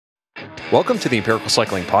Welcome to the Empirical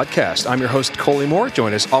Cycling Podcast. I'm your host, Coley Moore,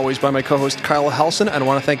 joined as always by my co-host, Kyle Halson. And I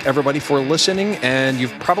want to thank everybody for listening. And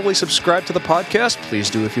you've probably subscribed to the podcast. Please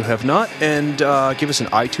do if you have not. And give us an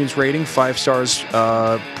iTunes rating, 5 stars,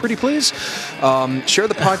 pretty please. Share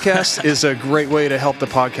the podcast is a great way to help the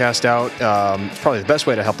podcast out. It's probably the best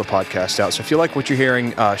way to help the podcast out. So if you like what you're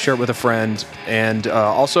hearing, share it with a friend. And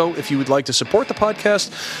also, if you would like to support the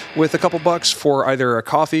podcast with a couple bucks for either a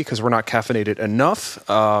coffee, because we're not caffeinated enough,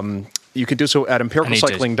 you can do so at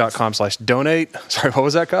empiricalcycling.com/donate. Sorry, what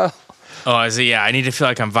was that, Kyle? Oh, I need to feel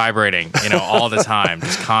like I'm vibrating, all the time.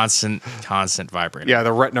 Just constant vibrating. Yeah,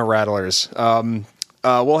 the retina rattlers.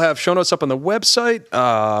 We'll have show notes up on the website.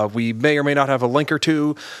 We may or may not have a link or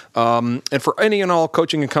two. And for any and all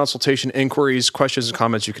coaching and consultation inquiries, questions, and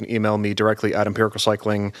comments, you can email me directly at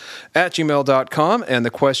empiricalcycling@gmail.com. And the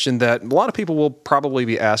question that a lot of people will probably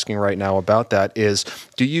be asking right now about that is,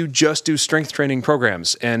 do you just do strength training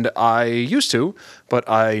programs? And I used to, but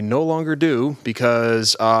I no longer do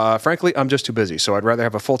because, frankly, I'm just too busy. So I'd rather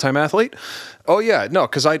have a full-time athlete. Oh, yeah, no,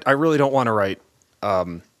 because I really don't want to write...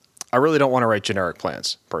 I really don't want to write generic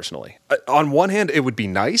plans, personally. On one hand, it would be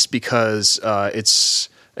nice because it's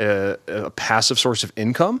a passive source of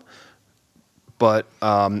income, but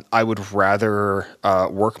I would rather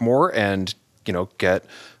work more and, get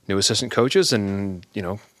new assistant coaches and,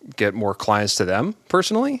 get more clients to them,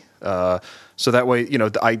 personally. So that way,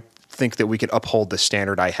 I think that we can uphold the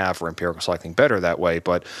standard I have for empirical cycling better that way,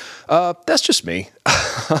 but that's just me.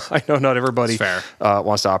 I know not everybody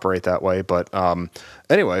wants to operate that way, but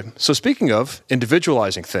anyway, so speaking of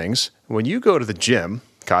individualizing things, when you go to the gym,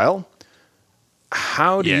 Kyle,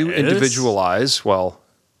 how do you individualize? Well,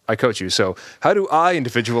 I coach you, so how do I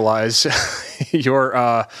individualize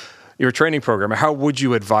your training program? How would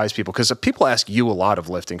you advise people? Because people ask you a lot of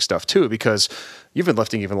lifting stuff too, because you've been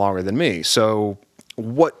lifting even longer than me. So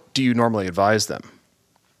what do you normally advise them?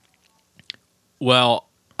 Well,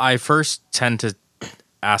 I first tend to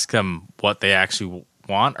ask them what they actually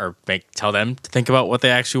want, or tell them to think about what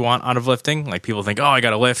they actually want out of lifting. Like, people think, I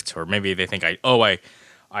got to lift, or maybe they think, I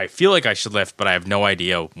feel like I should lift, but I have no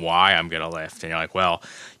idea why I'm going to lift. And you're like, well,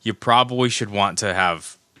 you probably should want to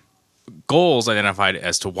have goals identified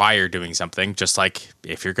as to why you're doing something. Just like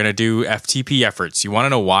if you're going to do FTP efforts, you want to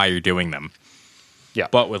know why you're doing them. Yeah.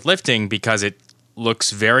 But with lifting, because it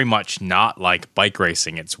looks very much not like bike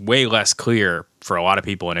racing, it's way less clear for a lot of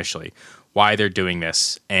people initially why they're doing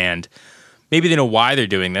this. And maybe they know why they're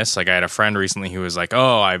doing this. Like, I had a friend recently who was like,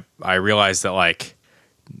 I realized that, like,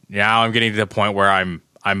 now I'm getting to the point where I'm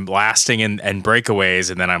lasting in breakaways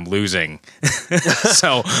and then I'm losing.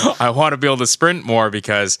 So I want to be able to sprint more,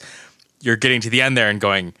 because you're getting to the end there and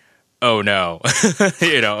going, oh no,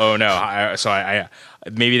 oh no. So I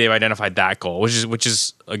maybe they've identified that goal, which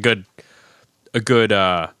is a good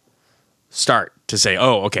start to say,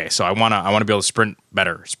 okay, so I want to be able to sprint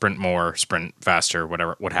better, sprint more, sprint faster,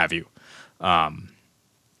 whatever, what have you. And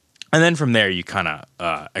then from there you kind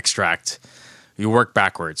of extract, you work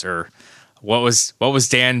backwards. Or what was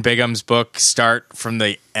Dan Bigham's book? Start from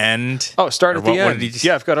the end. Oh, start at the end.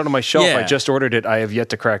 Yeah, I've got it on my shelf. Yeah. I just ordered it. I have yet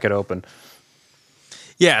to crack it open.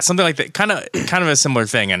 Yeah, something like that. Kind of a similar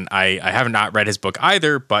thing. And I have not read his book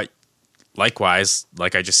either, but likewise,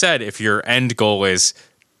 like I just said, if your end goal is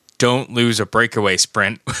don't lose a breakaway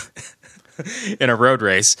sprint in a road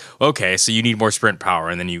race, okay, so you need more sprint power,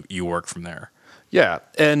 and then you work from there. Yeah,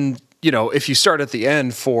 and if you start at the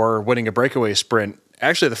end for winning a breakaway sprint,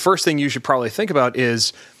 actually the first thing you should probably think about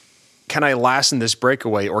is, can I last in this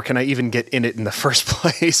breakaway, or can I even get in it in the first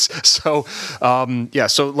place? So,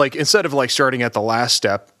 so like, instead of like starting at the last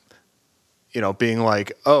step, being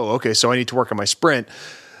like, okay, so I need to work on my sprint,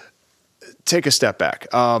 take a step back.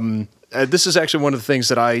 This is actually one of the things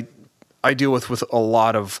that I deal with a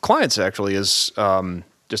lot of clients, actually, is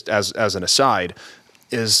just as an aside,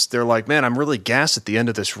 is they're like, man, I'm really gassed at the end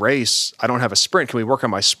of this race. I don't have a sprint. Can we work on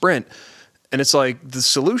my sprint? And it's like, the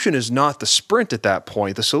solution is not the sprint at that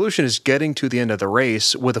point. The solution is getting to the end of the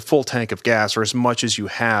race with a full tank of gas, or as much as you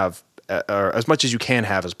have, or as much as you can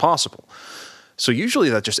have as possible. So usually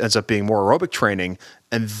that just ends up being more aerobic training.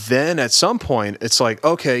 And then at some point, it's like,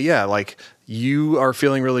 okay, yeah, like, you are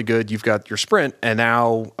feeling really good. You've got your sprint, and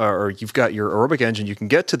now, or you've got your aerobic engine. You can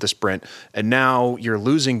get to the sprint, and now you're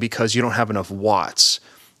losing because you don't have enough watts.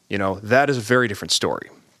 That is a very different story.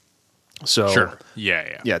 So sure,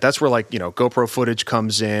 yeah. That's where, like, GoPro footage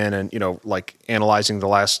comes in, and like analyzing the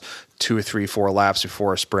last 2 or 3, 4 laps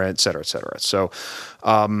before a sprint, et cetera, et cetera. So,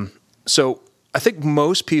 so I think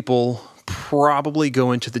most people probably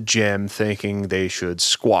go into the gym thinking they should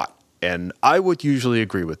squat, and I would usually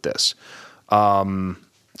agree with this.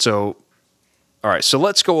 So All right, so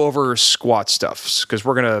let's go over squat stuff because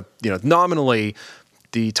we're gonna, nominally,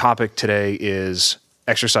 the topic today is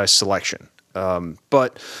exercise selection,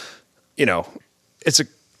 but it's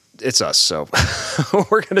us, so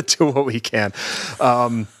we're gonna do what we can.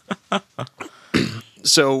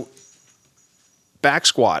 So, back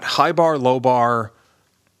squat, high bar, low bar,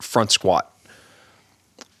 front squat.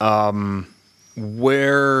 Where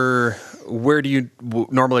do you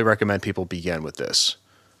normally recommend people begin with this?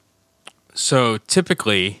 So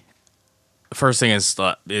typically, the first thing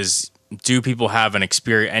is do people have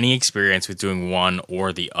any experience with doing one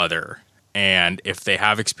or the other? And if they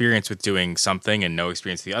have experience with doing something and no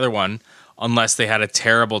experience with the other one, unless they had a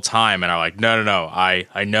terrible time and are like, no, I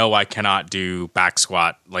know I cannot do back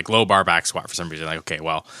squat, like low bar back squat for some reason. Like, okay,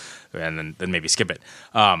 well, and then maybe skip it.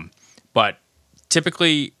 But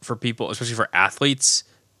typically for people, especially for athletes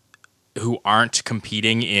who aren't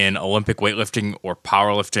competing in Olympic weightlifting or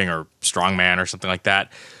powerlifting or strongman or something like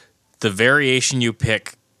that, the variation you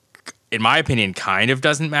pick, in my opinion, kind of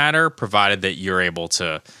doesn't matter, provided that you're able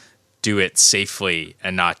to do it safely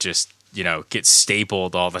and not just, get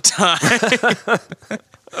stapled all the time.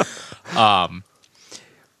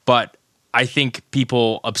 But I think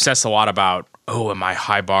people obsess a lot about, am I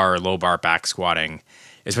high bar or low bar back squatting?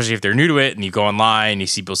 Especially if they're new to it and you go online, you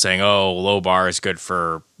see people saying, low bar is good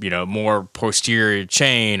for, more posterior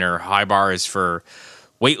chain, or high bar is for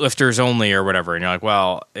weightlifters only or whatever. And you're like,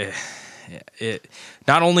 well,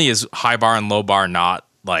 not only is high bar and low bar not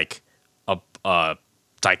like a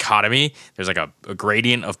dichotomy, there's like a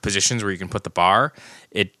gradient of positions where you can put the bar.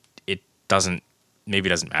 It doesn't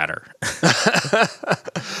matter.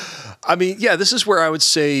 I mean, yeah, this is where I would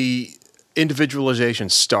say individualization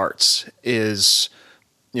starts is,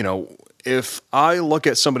 if I look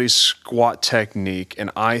at somebody's squat technique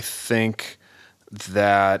and I think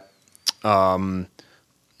that,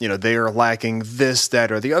 they are lacking this, that,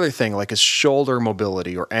 or the other thing, like a shoulder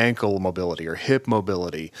mobility or ankle mobility or hip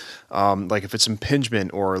mobility, like if it's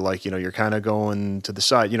impingement or like, you're kind of going to the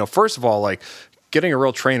side, first of all, like getting a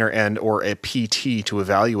real trainer or a PT to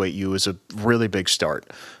evaluate you is a really big start.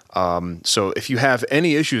 So if you have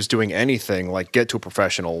any issues doing anything, like get to a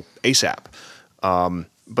professional ASAP.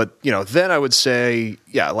 But then I would say,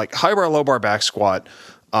 yeah, like high bar, low bar back squat.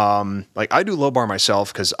 Like I do low bar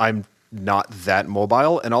myself because I'm not that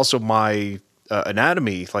mobile, and also my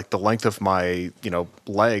anatomy, like the length of my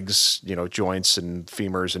legs, joints and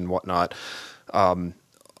femurs and whatnot,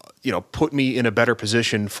 put me in a better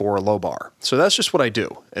position for a low bar. So that's just what I do,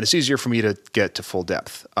 and it's easier for me to get to full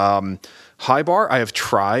depth. High bar, I have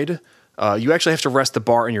tried. You actually have to rest the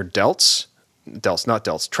bar in your traps.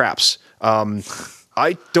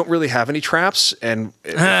 I don't really have any traps, and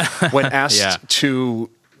when asked to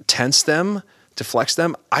tense them, to flex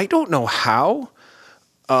them, I don't know how.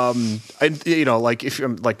 Like if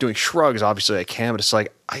I'm like doing shrugs, obviously I can, but it's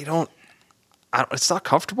like I don't it's not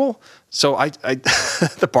comfortable. So I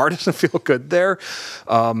the bar doesn't feel good there,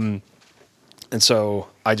 and so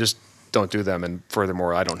I just don't do them. And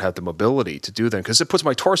furthermore, I don't have the mobility to do them because it puts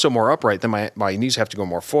my torso more upright. Then my knees have to go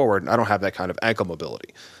more forward, and I don't have that kind of ankle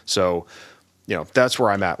mobility. So that's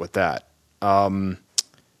where I'm at with that. Front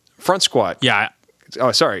squat. Yeah.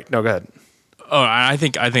 Oh, sorry. No, go ahead. Oh, I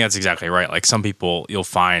think that's exactly right. Like some people, you'll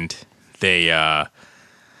find they,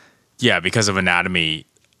 because of anatomy,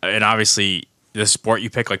 and obviously the sport you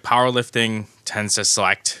pick, like powerlifting, tends to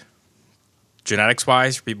select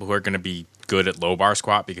genetics-wise for people who are going to be good at low bar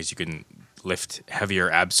squat because you can lift heavier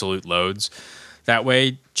absolute loads that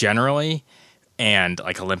way generally, and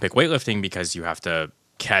like Olympic weightlifting because you have to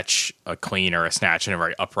catch a clean or a snatch in a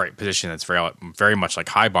very upright position that's very, very much like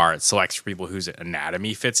high bar. It selects for people whose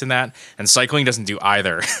anatomy fits in that. And cycling doesn't do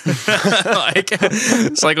either. Like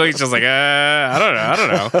cycling is just like, I don't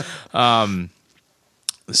know.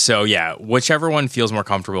 So yeah, whichever one feels more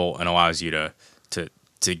comfortable and allows you to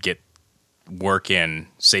get work in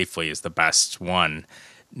safely is the best one.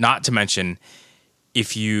 Not to mention,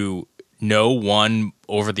 if you know one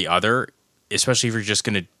over the other, especially if you're just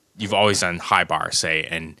going to, you've always done high bar, say,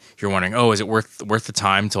 and you're wondering, is it worth the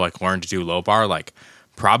time to like learn to do low bar? Like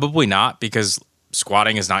probably not, because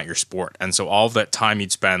squatting is not your sport. And so all of that time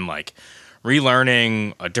you'd spend like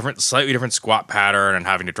relearning a slightly different squat pattern and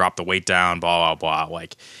having to drop the weight down, blah, blah, blah.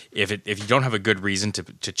 Like if you don't have a good reason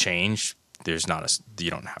to change, you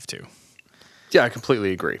don't have to. Yeah, I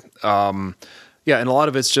completely agree. Yeah, and a lot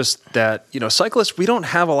of it's just that, cyclists, we don't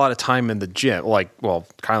have a lot of time in the gym. Like, well,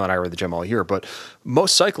 Kyle and I are in the gym all year, but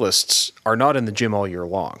most cyclists are not in the gym all year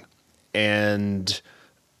long. And,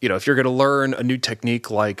 if you're going to learn a new technique,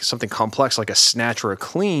 like something complex, like a snatch or a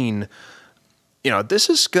clean, this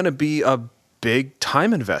is going to be a big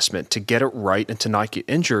time investment to get it right and to not get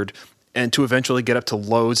injured and to eventually get up to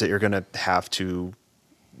loads that you're going to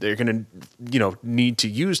need to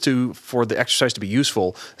use for the exercise to be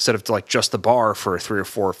useful instead of like just the bar for 3 or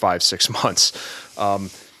 4 or 5, 6 months.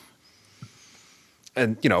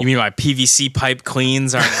 And you mean my PVC pipe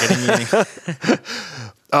cleans aren't getting me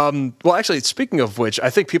any? Well, actually, speaking of which, I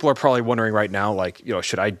think people are probably wondering right now, like,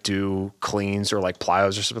 should I do cleans or like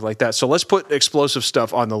plyos or something like that? So let's put explosive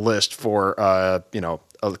stuff on the list for, a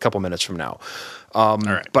couple minutes from now. All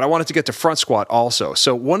right. But I wanted to get to front squat also.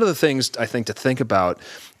 So one of the things I think to think about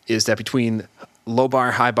is that between low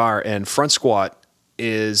bar, high bar, and front squat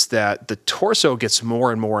is that the torso gets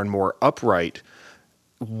more and more and more upright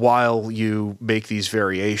while you make these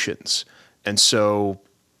variations. And so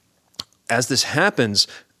as this happens,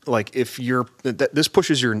 like if this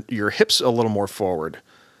pushes your hips a little more forward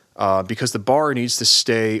because the bar needs to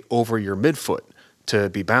stay over your midfoot to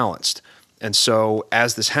be balanced. And so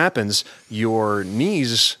as this happens, your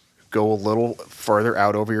knees go a little further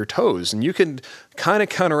out over your toes. And you can kind of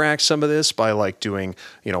counteract some of this by like doing,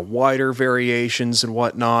 wider variations and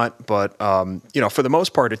whatnot. But, for the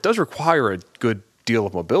most part, it does require a good deal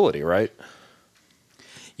of mobility, right?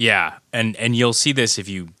 Yeah. And you'll see this if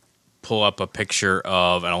you pull up a picture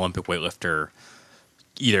of an Olympic weightlifter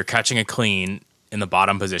either catching a clean in the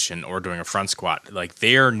bottom position or doing a front squat. Like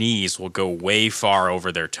their knees will go way far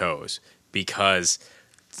over their toes because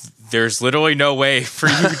there's literally no way for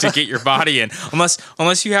you to get your body in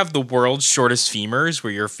unless you have the world's shortest femurs,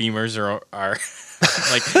 where your femurs are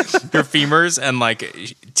like your femurs and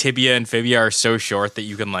like tibia and fibia are so short that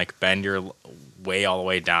you can like bend your way all the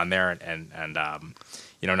way down there and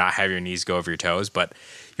not have your knees go over your toes, but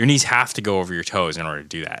your knees have to go over your toes in order to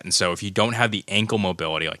do that. And so if you don't have the ankle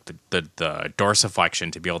mobility, like the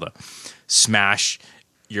dorsiflexion to be able to smash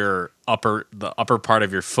the upper part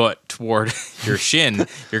of your foot toward your shin,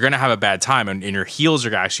 you're going to have a bad time, and your heels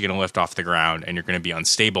are actually going to lift off the ground, and you're going to be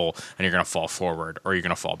unstable, and you're going to fall forward, or you're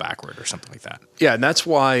going to fall backward, or something like that. Yeah, and that's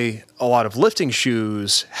why a lot of lifting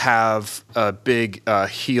shoes have a big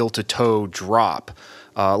heel to toe drop.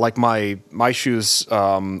 Like my shoes,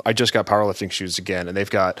 I just got powerlifting shoes again, and they've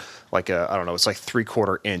got like it's like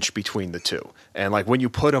 3/4 inch between the two, and like when you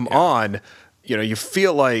put them on, you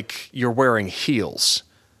feel like you're wearing heels.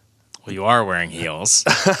 Well, you are wearing heels.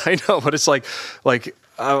 I know, but it's like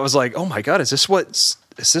I was like, oh my God, is this what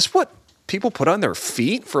people put on their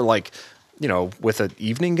feet for like, with an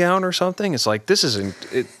evening gown or something? It's like, this isn't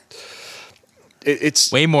it.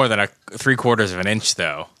 It's way more than a 3/4 of an inch,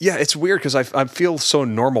 though. Yeah, it's weird because I feel so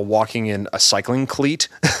normal walking in a cycling cleat.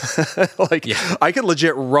 I could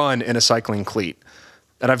legit run in a cycling cleat,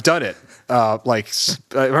 and I've done it. I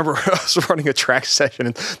remember I was running a track session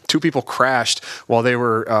and 2 people crashed while they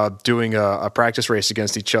were doing a practice race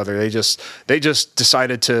against each other. They just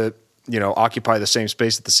decided to occupy the same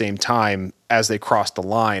space at the same time as they crossed the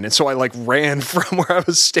line. And so I like ran from where I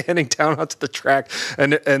was standing down onto the track.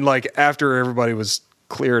 And like after everybody was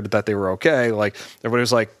cleared that they were okay, like everybody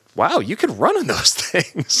was like, wow, you can run in those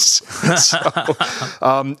things.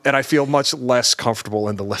 And I feel much less comfortable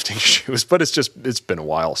in the lifting shoes, but it's been a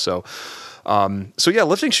while. So yeah,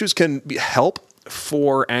 lifting shoes can help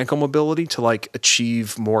for ankle mobility to like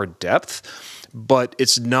achieve more depth, but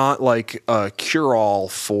it's not like a cure-all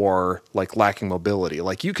for like lacking mobility.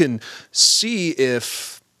 Like you can see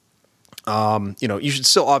if, you should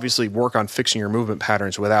still obviously work on fixing your movement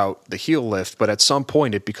patterns without the heel lift, but at some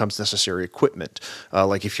point it becomes necessary equipment.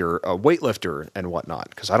 Like if you're a weightlifter and whatnot,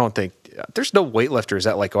 because I don't think there's no weightlifters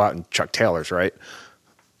that like go out and Chuck Taylors, right?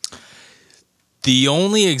 The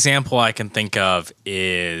only example I can think of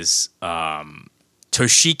is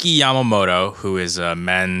Toshiki Yamamoto, who is a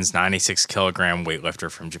men's 96 kilogram weightlifter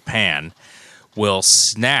from Japan, will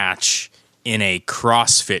snatch in a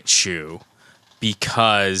CrossFit shoe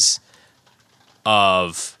because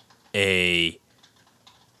of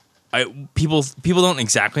people don't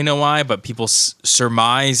exactly know why, but people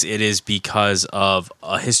surmise it is because of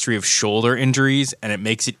a history of shoulder injuries, and it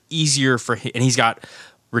makes it easier for him. And he's got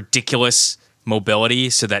ridiculous mobility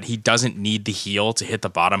so that he doesn't need the heel to hit the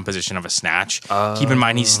bottom position of a snatch. Keep in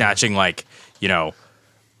mind, he's snatching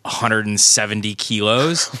 170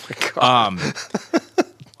 kilos. Oh my God.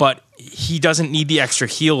 But he doesn't need the extra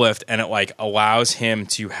heel lift, and it allows him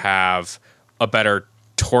to have a better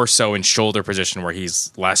torso and shoulder position where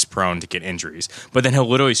he's less prone to get injuries. But then he'll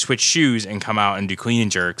literally switch shoes and come out and do clean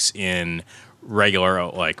and jerks in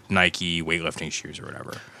regular Nike weightlifting shoes or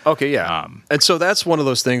whatever. Okay, yeah. And so that's one of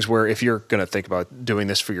those things where if you're going to think about doing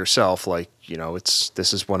this for yourself,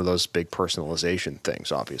 this is one of those big personalization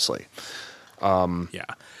things, obviously. Yeah.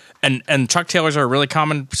 And Chuck Taylors are a really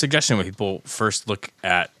common suggestion when people first look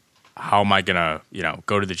at how am I gonna,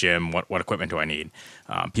 go to the gym? What equipment do I need?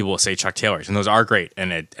 People will say Chuck Taylors, and those are great.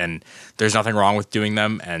 And there's nothing wrong with doing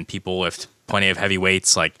them. And people lift plenty of heavy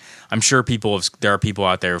weights. Like I'm sure there are people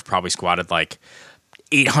out there who've probably squatted like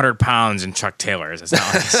 800 pounds in Chuck Taylors. It's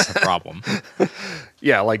not like it's a problem.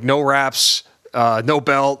 Yeah, like no wraps, no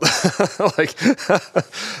belt, like.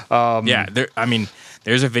 Yeah,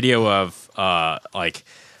 there's a video of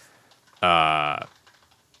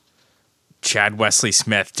Chad Wesley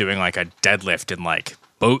Smith doing like a deadlift in like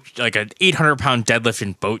an 800-pound deadlift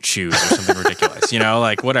in boat shoes or something ridiculous.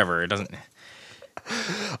 Like whatever. It doesn't.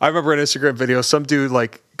 I remember an Instagram video. Some dude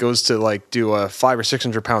like goes to like do a 500 or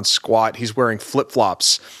 600-pound squat. He's wearing flip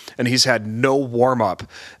flops and he's had no warm up.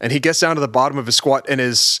 And he gets down to the bottom of his squat and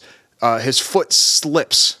his foot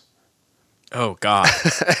slips. Oh God!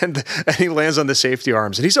 and he lands on the safety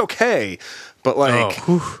arms and he's okay, but like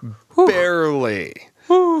barely.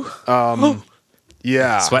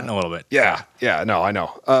 Yeah. Sweating a little bit. Yeah. No, I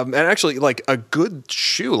know. And actually, like a good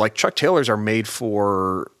shoe, like Chuck Taylors are made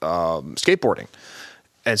for skateboarding.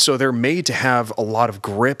 And so they're made to have a lot of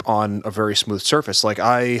grip on a very smooth surface. Like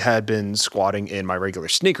I had been squatting in my regular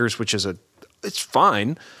sneakers, which is it's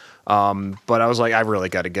fine. But I was like, I really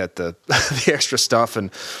got to get the the extra stuff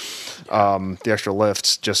and the extra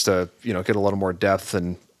lifts just to, get a little more depth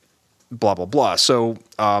and blah, blah, blah. So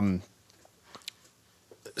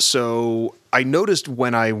I noticed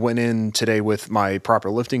when I went in today with my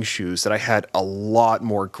proper lifting shoes that I had a lot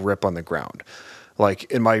more grip on the ground. Like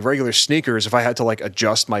in my regular sneakers, if I had to like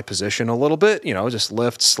adjust my position a little bit, just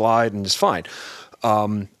lift, slide, and just fine.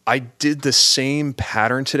 I did the same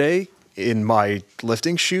pattern today in my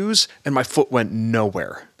lifting shoes and my foot went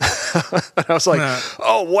nowhere. And I was like,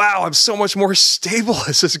 oh, wow, I'm so much more stable.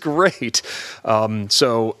 This is great.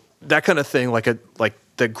 So that kind of thing, like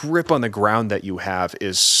the grip on the ground that you have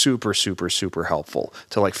is super, super, super helpful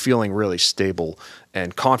to like feeling really stable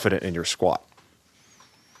and confident in your squat.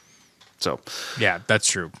 So, yeah, that's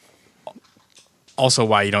true. Also,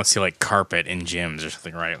 why you don't see like carpet in gyms or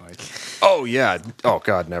something, right? Like, oh yeah, oh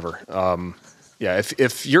God, never. Yeah,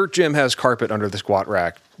 if your gym has carpet under the squat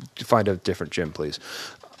rack, find a different gym, please.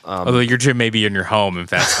 Although your gym may be in your home,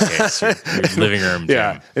 if that's the case, your living room gym.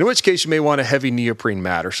 Yeah, in which case you may want a heavy neoprene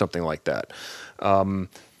mat or something like that.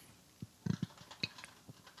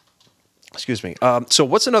 Excuse me. So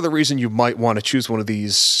what's another reason you might want to choose one of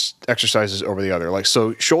these exercises over the other? Like,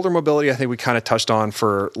 so shoulder mobility, I think we kind of touched on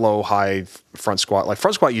for low, high, front squat. Like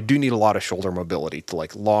front squat, you do need a lot of shoulder mobility to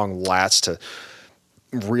like long lats to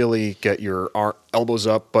really get your elbows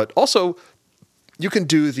up. But also you can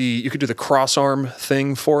do the cross arm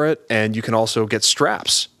thing for it. And you can also get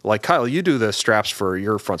straps. Like Kyle, you do the straps for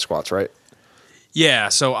your front squats, right? Yeah.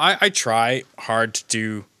 So I try hard to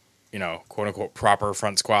do, quote unquote proper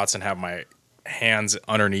front squats and have my hands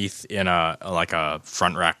underneath in a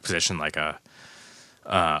front rack position, like a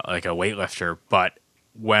weightlifter. But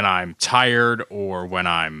when I'm tired or when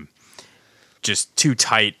I'm just too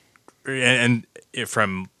tight and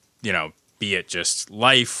from, be it just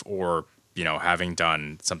life or, having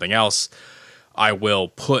done something else, I will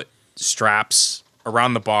put straps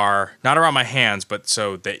around the bar, not around my hands, but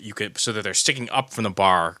so that they're sticking up from the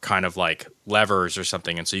bar, kind of like levers or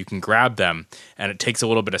something. And so you can grab them and it takes a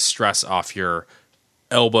little bit of stress off your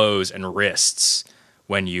elbows and wrists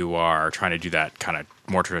when you are trying to do that kind of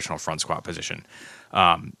more traditional front squat position.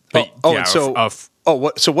 I'm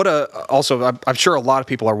sure a lot of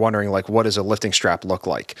people are wondering, like, what does a lifting strap look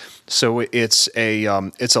like? So it's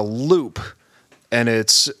a loop and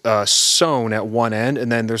it's sewn at one end, and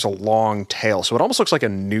then there's a long tail. So it almost looks like a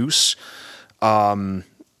noose, but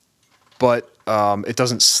it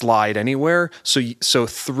doesn't slide anywhere. So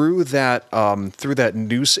through that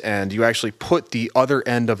noose end, you actually put the other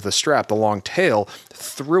end of the strap, the long tail,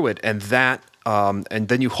 through it, and then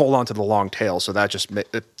you hold on to the long tail. So that just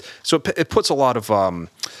it puts a lot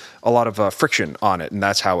of friction on it, and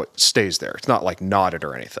that's how it stays there. It's not like knotted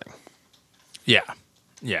or anything. Yeah.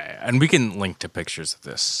 Yeah, and we can link to pictures of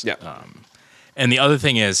this. Yeah. And the other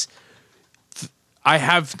thing is,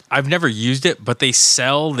 I've never used it, but they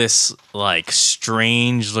sell this like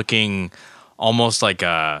strange looking, almost like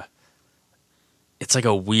it's like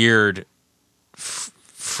a weird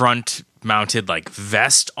front mounted like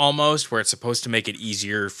vest almost, where it's supposed to make it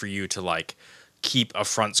easier for you to like keep a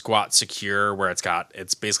front squat secure, where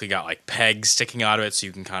it's basically got like pegs sticking out of it, so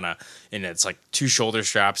you can and it's like two shoulder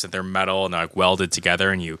straps that they're metal and they're like welded together,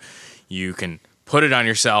 and you can put it on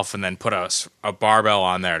yourself and then put a barbell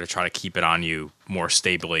on there to try to keep it on you more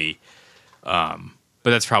stably. But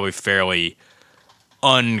that's probably fairly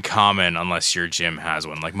uncommon unless your gym has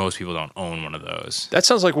one. Like most people don't own one of those. That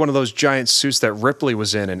sounds like one of those giant suits that Ripley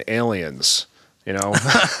was in Aliens. You know?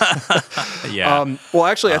 Yeah. Well,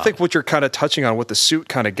 actually, I think what you're kind of touching on, what the suit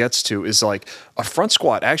kind of gets to, is like a front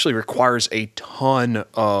squat actually requires a ton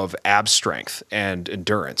of ab strength and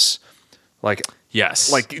endurance. Like,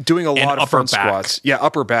 yes. Like doing a lot of front back. squats. Yeah,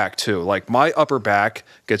 upper back too. Like my upper back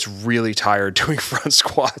gets really tired doing front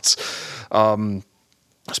squats.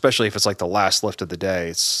 Especially if it's like the last lift of the day.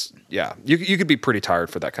 It's you could be pretty tired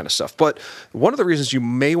for that kind of stuff. But one of the reasons you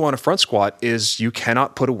may want a front squat is you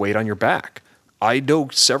cannot put a weight on your back. I know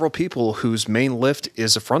several people whose main lift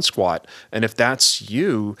is a front squat, and if that's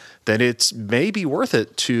you, then it's maybe worth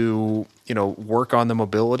it to, work on the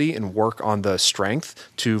mobility and work on the strength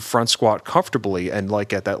to front squat comfortably and like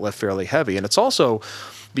get that lift fairly heavy. And it's also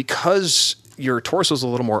because your torso is a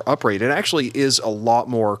little more upright, it actually is a lot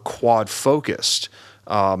more quad focused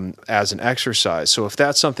as an exercise. So if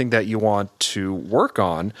that's something that you want to work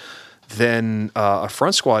on, then a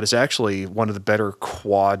front squat is actually one of the better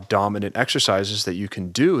quad dominant exercises that you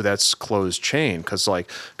can do that's closed chain. Because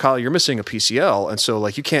like Kyle, you're missing a PCL, and so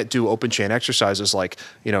like you can't do open chain exercises like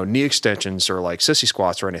knee extensions or like sissy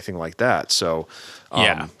squats or anything like that. So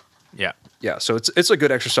yeah. So it's a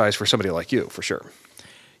good exercise for somebody like you for sure.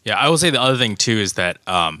 Yeah, I will say the other thing too is that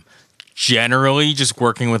generally just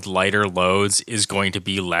working with lighter loads is going to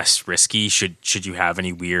be less risky should you have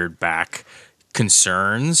any weird back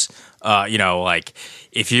concerns. Like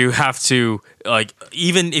if you have to, like,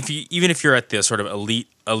 even if you're at the sort of elite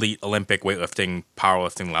Olympic weightlifting,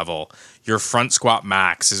 powerlifting level, your front squat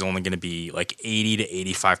max is only going to be like 80 to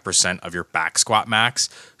 85% of your back squat max.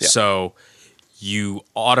 Yeah. So you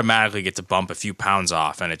automatically get to bump a few pounds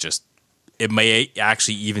off, and it may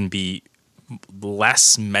actually even be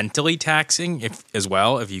less mentally taxing if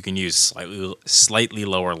you can use slightly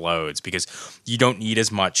lower loads, because you don't need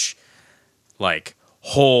as much like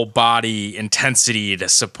whole body intensity to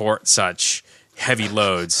support such heavy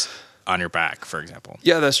loads on your back, for example.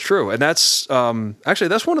 Yeah, that's true. And that's actually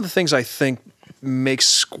that's one of the things I think makes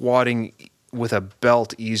squatting with a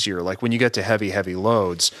belt easier. Like when you get to heavy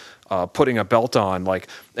loads, putting a belt on,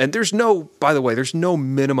 and there's no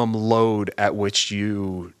minimum load at which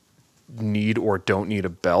you need or don't need a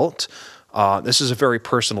belt. This is a very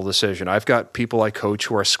personal decision. I've got people I coach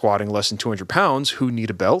who are squatting less than 200 pounds who need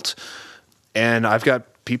a belt. And I've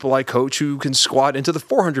got people I coach who can squat into the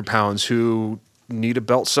 400 pounds who need a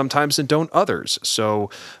belt sometimes and don't others. So,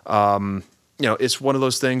 it's one of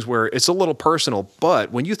those things where it's a little personal.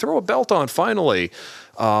 But when you throw a belt on, finally,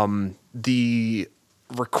 the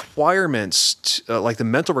requirements, like the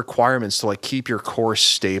mental requirements to like keep your core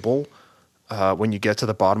stable when you get to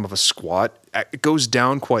the bottom of a squat, it goes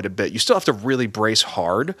down quite a bit. You still have to really brace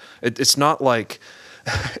hard. It's not like...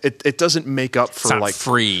 It doesn't make up for like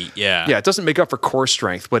free. Yeah, it doesn't make up for core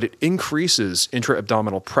strength, but it increases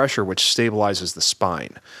intra-abdominal pressure, which stabilizes the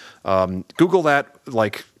spine. Google that,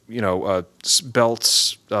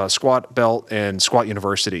 belts, squat belt and squat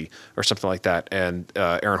university or something like that. And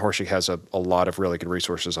Aaron Horschig has a lot of really good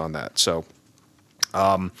resources on that. So,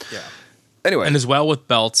 Anyway, and as well with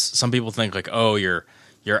belts, some people think like, oh, your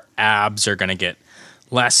abs are going to get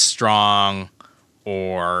less strong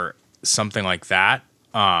or something like that.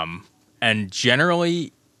 And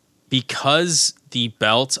generally, because the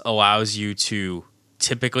belt allows you to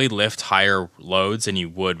typically lift higher loads than you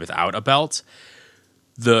would without a belt,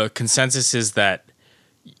 the consensus is that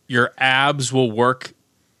your abs will work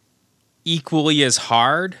equally as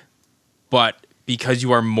hard, but because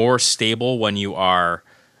you are more stable when you are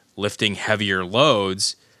lifting heavier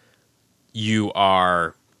loads, you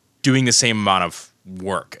are doing the same amount of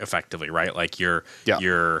work effectively, right? Like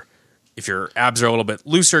if your abs are a little bit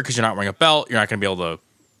looser because you're not wearing a belt, you're not going to be able to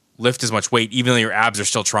lift as much weight, even though your abs are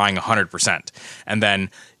still trying 100%. And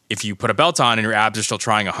then if you put a belt on and your abs are still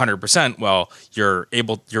trying 100%, well, you're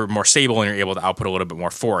more stable and you're able to output a little bit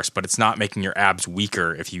more force, but it's not making your abs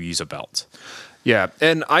weaker if you use a belt. Yeah.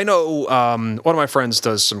 And I know one of my friends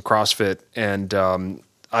does some CrossFit, and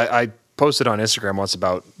I posted on Instagram once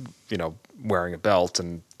about, wearing a belt,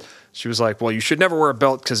 and she was like, well, you should never wear a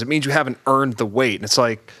belt because it means you haven't earned the weight. And it's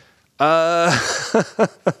like,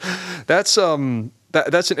 that's an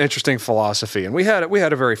interesting philosophy. And we had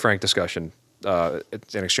a very frank discussion, an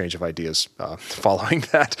exchange of ideas, following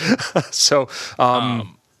that. So, I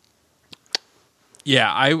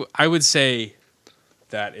would say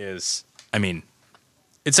that is,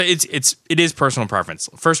 it is personal preference.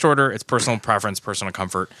 First order, it's personal preference, personal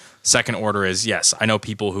comfort. Second order is, yes, I know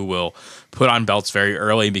people who will put on belts very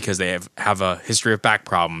early because they have a history of back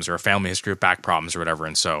problems or a family history of back problems or whatever.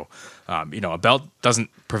 And so, a belt doesn't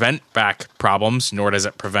prevent back problems, nor does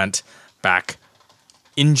it prevent back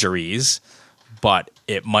injuries, but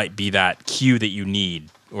it might be that cue that you need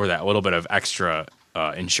or that little bit of extra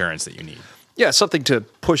insurance that you need. Yeah, something to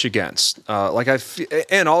push against.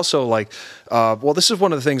 And also this is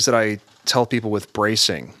one of the things that I tell people with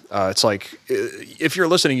bracing. It's like, if you're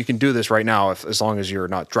listening, you can do this right now, as long as you're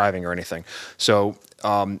not driving or anything. So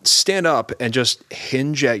stand up and just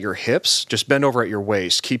hinge at your hips. Just bend over at your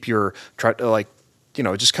waist. Just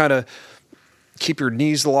kind of keep your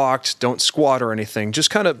knees locked. Don't squat or anything.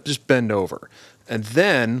 Just bend over, and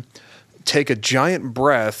then take a giant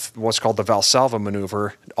breath, what's called the Valsalva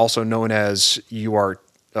maneuver, also known as you are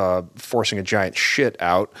forcing a giant shit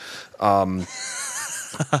out. And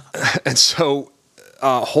so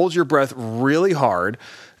hold your breath really hard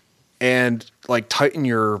and tighten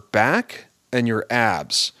your back and your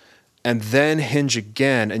abs, and then hinge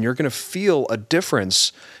again, and you're going to feel a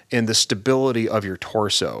difference in the stability of your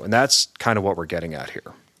torso. And that's kind of what we're getting at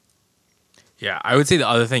here. Yeah, I would say the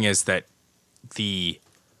other thing is that the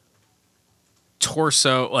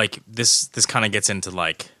torso, this kind of gets into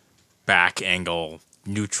back angle,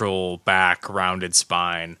 neutral back, rounded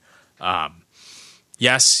spine.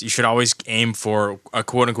 Yes, you should always aim for a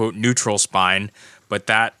quote unquote neutral spine, but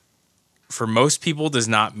that for most people does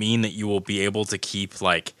not mean that you will be able to keep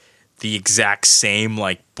the exact same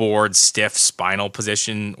bored stiff spinal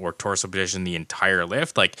position or torso position the entire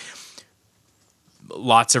lift.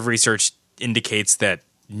 Lots of research indicates that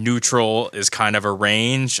neutral is kind of a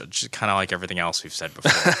range, just kind of like everything else we've said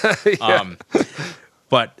before. Yeah.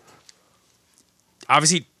 But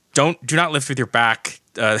obviously, do not lift with your back.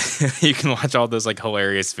 You can watch all those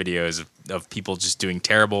hilarious videos of people just doing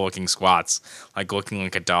terrible looking squats, looking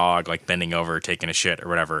like a dog, bending over, taking a shit or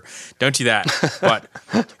whatever. Don't do that. But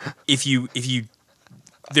if you,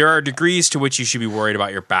 there are degrees to which you should be worried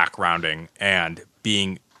about your back rounding and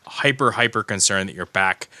being hyper concerned that your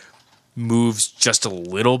back moves just a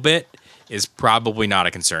little bit is probably not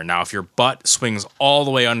a concern. Now, if your butt swings all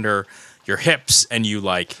the way under your hips and you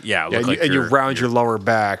you round your lower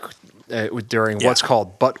back during what's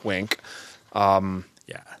called butt wink. And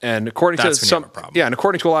according to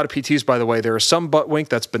a lot of PTs, by the way, there is some butt wink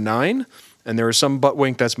that's benign, and there is some butt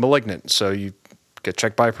wink that's malignant. So you get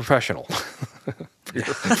checked by a professional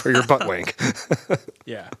for your butt wink.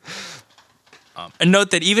 Yeah. And note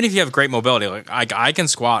that even if you have great mobility, I can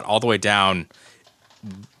squat all the way down,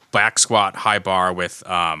 back squat, high bar with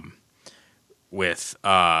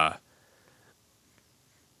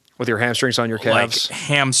your hamstrings on your calves,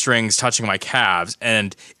 hamstrings touching my calves.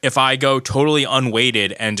 And if I go totally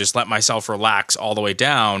unweighted and just let myself relax all the way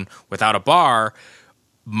down without a bar,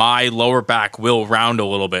 my lower back will round a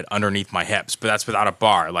little bit underneath my hips. But that's without a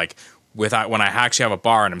bar. When I actually have a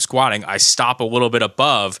bar and I'm squatting, I stop a little bit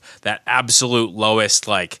above that absolute lowest,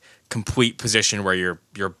 complete position where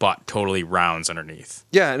your butt totally rounds underneath.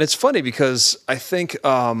 Yeah, and it's funny because I think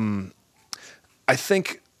one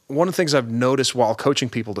of the things I've noticed while coaching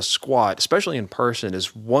people to squat, especially in person,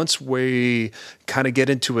 is once we kind of get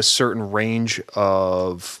into a certain range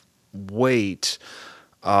of weight,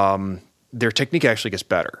 their technique actually gets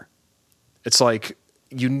better. It's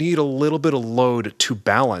you need a little bit of load to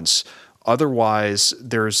balance. Otherwise,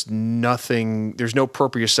 there's no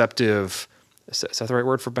proprioceptive. Is that the right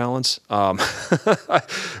word for balance?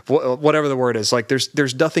 Whatever the word is,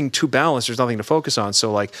 there's nothing to balance. There's nothing to focus on.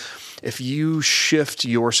 So if you shift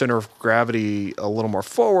your center of gravity a little more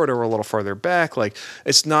forward or a little farther back,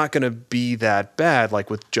 it's not going to be that bad,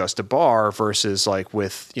 with just a bar versus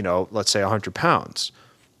with, let's say 100 pounds,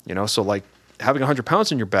 so having 100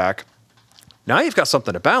 pounds in your back, now you've got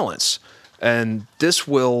something to balance. And this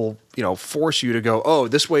will, force you to go, oh,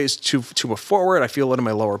 this way is too forward. I feel it in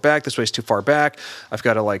my lower back. This way is too far back. I've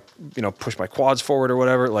got to push my quads forward or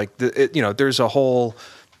whatever. There's a whole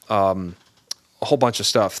bunch of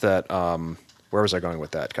stuff that, where was I going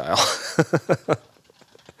with that, Kyle?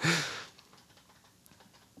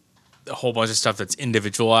 A whole bunch of stuff that's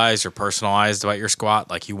individualized or personalized about your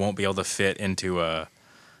squat. You won't be able to fit into a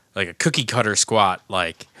cookie cutter squat.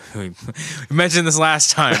 We mentioned this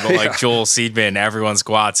last time, but Joel Seedman, everyone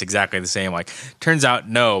squats exactly the same. Turns out,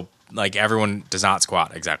 no, everyone does not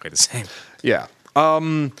squat exactly the same. Yeah.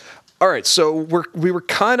 All right. So we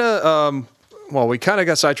kind of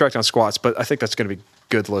got sidetracked on squats, but I think that's going to be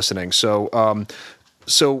good listening. So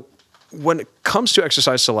when it comes to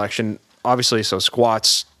exercise selection, obviously, so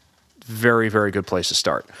squats, very, very good place to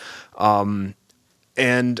start.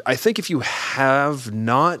 And I think if you have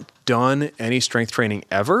not done any strength training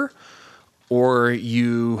ever, or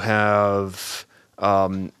you have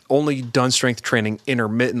only done strength training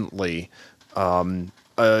intermittently,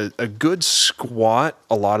 a good squat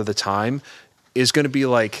a lot of the time is going to be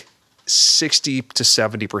like 60 to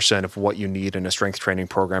 70% of what you need in a strength training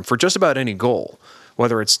program for just about any goal,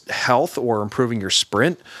 whether it's health or improving your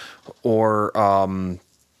sprint or,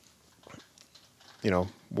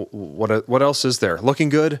 what else is there? Looking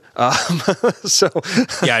good.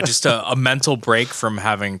 Yeah, just a mental break from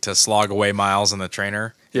having to slog away miles in the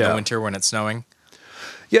trainer in the winter when it's snowing.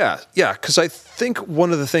 Yeah. Because I think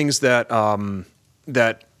one of the things that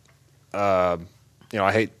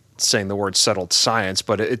I hate saying the word settled science,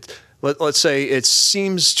 but let's say it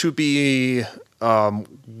seems to be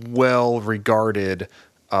well regarded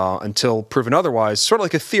until proven otherwise. Sort of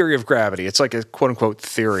like a theory of gravity. It's like a quote unquote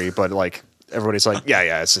theory, but like everybody's like,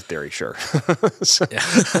 yeah, it's a theory, sure.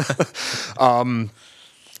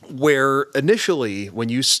 Where initially, when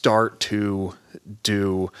you start to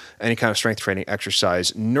do any kind of strength training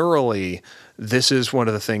exercise, neurally, this is one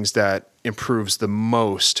of the things that improves the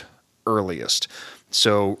most earliest.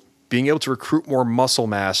 So being able to recruit more muscle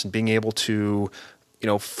mass and being able to,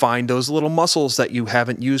 find those little muscles that you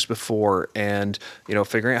haven't used before and,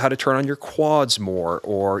 figuring out how to turn on your quads more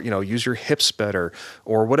or, use your hips better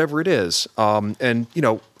or whatever it is.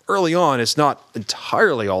 Early on, it's not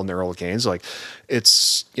entirely all neural gains. Like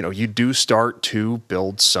it's, you do start to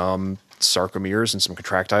build some sarcomeres and some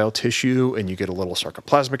contractile tissue and you get a little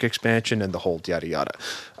sarcoplasmic expansion and the whole yada yada.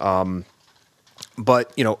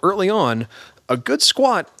 But early on, a good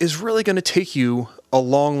squat is really going to take you a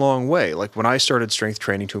long, long way. Like when I started strength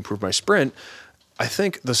training to improve my sprint, I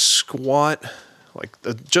think the squat,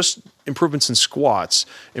 just improvements in squats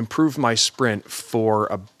improved my sprint for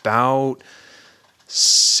about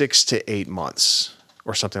 6 to 8 months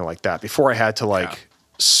or something like that before I had to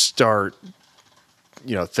start,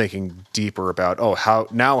 thinking deeper about, how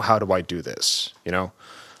do I do this?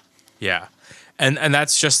 Yeah. And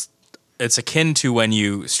that's just, it's akin to when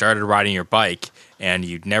you started riding your bike and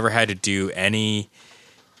you'd never had to do any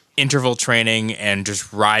interval training and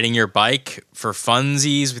just riding your bike for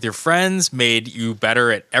funsies with your friends made you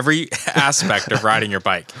better at every aspect of riding your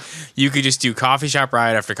bike. You could just do coffee shop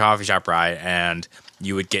ride after coffee shop ride and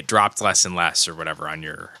you would get dropped less and less or whatever on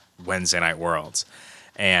your Wednesday night worlds.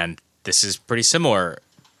 And this is pretty similar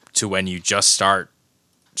to when you just start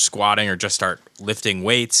squatting or just start lifting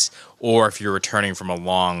weights or if you're returning from a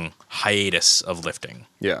long hiatus of lifting.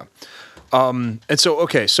 Yeah. And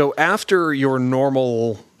so after your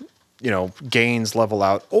normal, gains level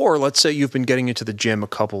out, or let's say you've been getting into the gym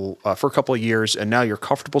for a couple of years and now you're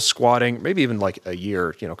comfortable squatting, maybe even like a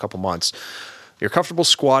year, a couple months, you're comfortable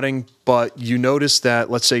squatting, but you notice that,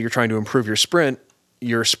 let's say you're trying to improve your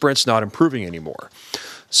sprint's not improving anymore.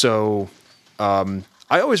 So, I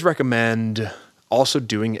always recommend also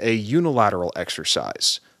doing a unilateral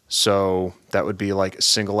exercise. So that would be like a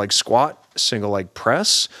single leg squat, single leg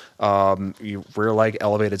press, rear leg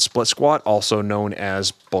elevated split squat, also known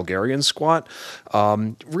as Bulgarian squat.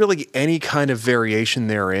 Really any kind of variation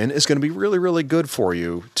therein is going to be really, really good for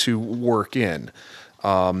you to work in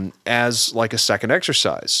as like a second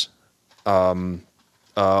exercise. What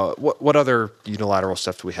other unilateral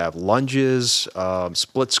stuff do we have? Lunges,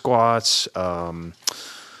 split squats,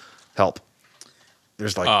 help.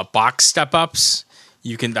 There's like box step ups.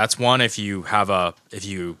 That's one if you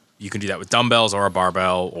can do that with dumbbells or a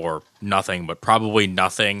barbell or nothing, but probably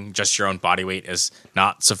nothing. Just your own body weight is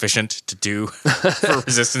not sufficient to do for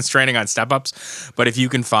resistance training on step ups. But if you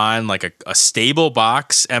can find like a stable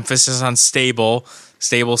box, emphasis on stable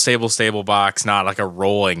box, not like a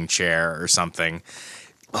rolling chair or something,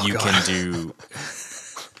 can do.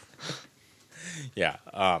 Yeah.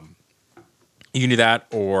 You can do that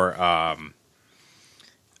or,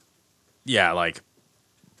 like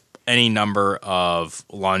any number of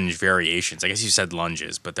lunge variations. I guess you said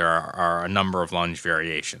lunges, but there are a number of lunge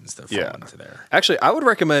variations that fall into there. Actually, I would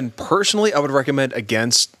recommend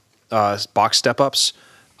against box step-ups.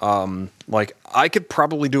 Like I could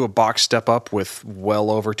probably do a box step-up with well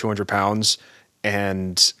over 200 pounds,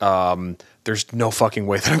 and there's no fucking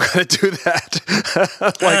way that I'm going to do that.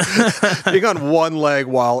 Like being on one leg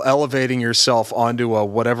while elevating yourself onto a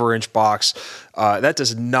whatever inch box, that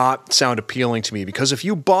does not sound appealing to me because if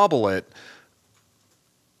you bobble it,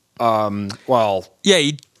 yeah,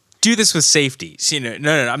 you do this with safety. So,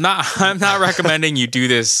 no, I'm not recommending you do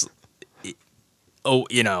this.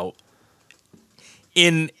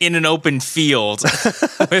 In an open field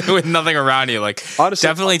with nothing around you. Like honestly,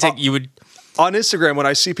 definitely you would. On Instagram, when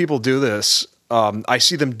I see people do this, I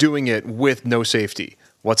see them doing it with no safety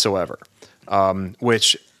whatsoever,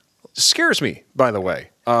 which scares me, by the way.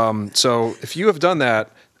 So if you have done that,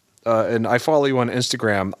 and I follow you on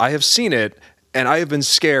Instagram, I have seen it, and I have been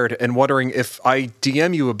scared and wondering if I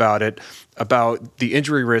DM you about it, about the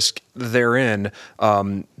injury risk therein,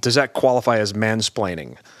 does that qualify as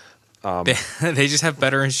mansplaining? They just have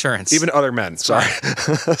better insurance. Even other men, sorry.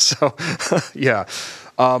 So, yeah.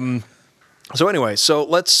 So anyway, so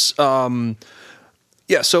let's,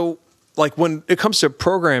 so like when it comes to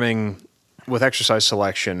programming with exercise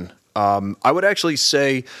selection, I would actually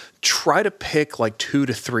say try to pick like 2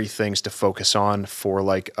 to 3 things to focus on for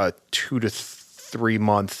like a 2 to 3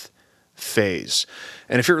 month phase.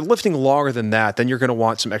 And if you're lifting longer than that, then you're going to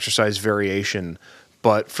want some exercise variation.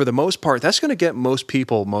 But for the most part, that's going to get most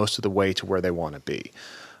people most of the way to where they want to be.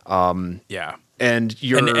 Yeah. And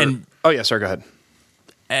you're... oh, yeah, sorry, go ahead.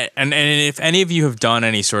 And if any of you have done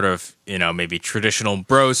any sort of, maybe traditional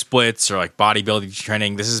bro splits or like bodybuilding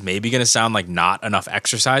training, this is maybe going to sound like not enough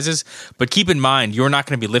exercises. But keep in mind, you're not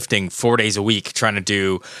going to be lifting 4 days a week trying to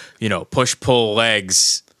do, push-pull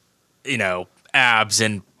legs, abs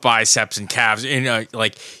and biceps and calves.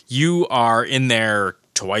 Like you are in there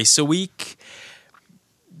twice a week.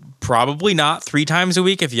 Probably not 3 times a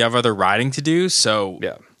week if you have other riding to do. So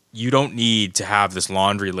you don't need to have this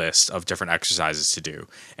laundry list of different exercises to do.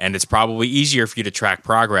 And it's probably easier for you to track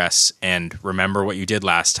progress and remember what you did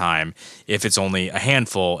last time if it's only a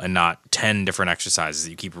handful and not 10 different exercises that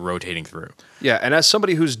you keep rotating through. Yeah, and as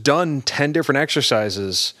somebody who's done 10 different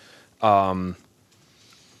exercises,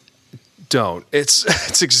 don't.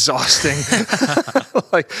 It's exhausting.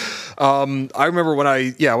 I remember when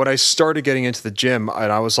I started getting into the gym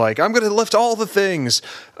and I was like, I'm going to lift all the things.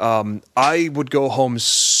 I would go home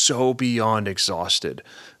so beyond exhausted.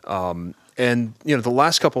 And the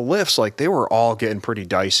last couple lifts, like they were all getting pretty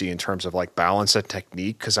dicey in terms of like balance and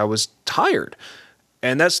technique because I was tired.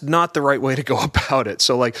 And that's not the right way to go about it.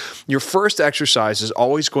 So like your first exercise is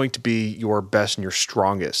always going to be your best and your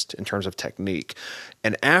strongest in terms of technique.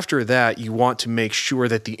 And after that, you want to make sure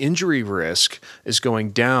that the injury risk is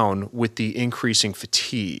going down with the increasing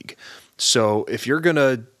fatigue. So if you're going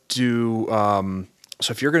to do,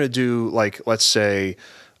 like, let's say,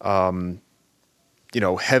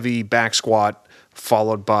 heavy back squat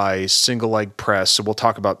followed by single leg press. So we'll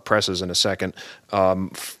talk about presses in a second.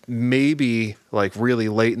 Maybe like really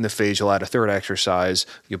late in the phase, you'll add a third exercise.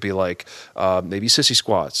 You'll be like maybe sissy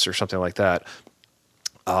squats or something like that.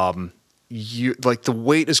 You like the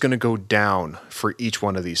weight is going to go down for each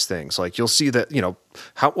one of these things. Like you'll see that,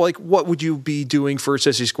 what would you be doing for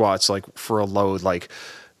sissy squats? Like for a load, like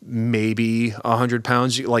maybe 100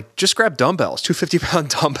 pounds, like just grab dumbbells, 250-pound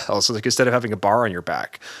dumbbells. Like instead of having a bar on your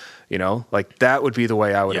back, like that would be the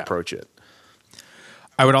way I would approach it.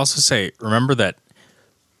 I would also say, remember that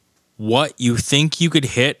what you think you could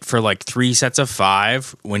hit for like 3 sets of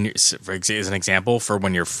 5 as an example for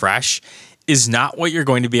when you're fresh is not what you're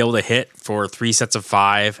going to be able to hit for 3 sets of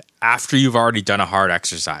 5 after you've already done a hard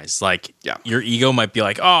exercise. Like your ego might be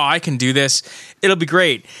like, oh, I can do this. It'll be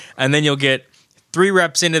great. And then you'll get 3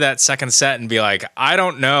 reps into that second set and be like, I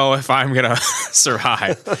don't know if I'm going to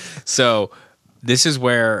survive. So this is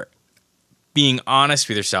where being honest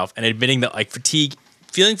with yourself and admitting that like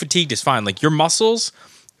feeling fatigued is fine. Like your muscles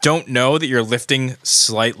don't know that you're lifting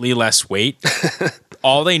slightly less weight.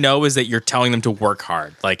 All they know is that you're telling them to work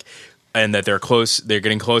hard. And that they're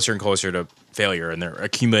getting closer and closer to failure and they're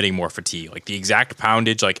accumulating more fatigue. Like the exact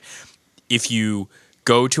poundage, like if you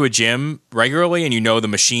go to a gym regularly and you know the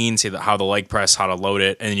machine, say how the leg press, how to load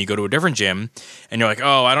it, and then you go to a different gym and you're like,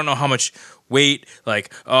 oh, I don't know how much weight,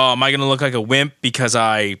 like, oh, am I going to look like a wimp because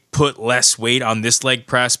I put less weight on this leg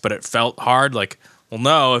press, but it felt hard? Like, well,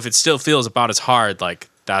 no, if it still feels about as hard, like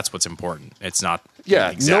that's what's important. It's not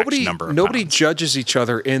the exact number of nobody pounds. judges each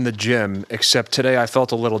other in the gym, except today I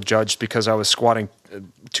felt a little judged because I was squatting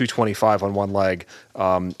 225 on one leg.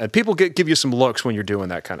 And people give you some looks when you're doing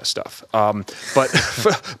that kind of stuff.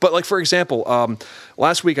 But like, for example,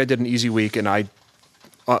 last week I did an easy week and I,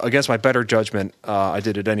 against my better judgment, I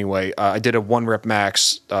did it anyway. I did a 1 rep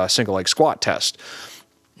max single leg squat test.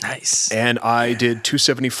 Nice. And I did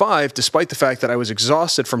 275 despite the fact that I was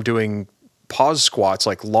exhausted from doing pause squats,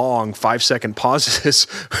 like long 5-second pauses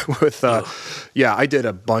with, I did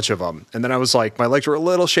a bunch of them. And then I was like, my legs were a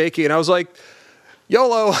little shaky and I was like,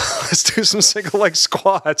 YOLO, let's do some single leg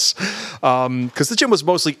squats. Because the gym was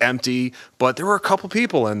mostly empty, but there were a couple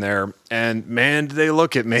people in there and man, did they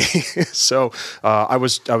look at me. So I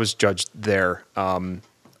was judged there.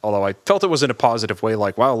 Although I felt it was in a positive way,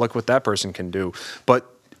 like, wow, look what that person can do.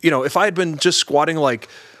 But, if I had been just squatting like,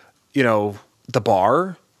 the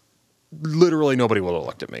bar, literally nobody would have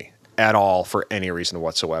looked at me at all for any reason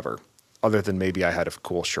whatsoever, other than maybe I had a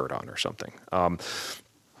cool shirt on or something.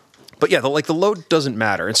 But yeah, the load doesn't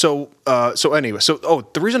matter. And so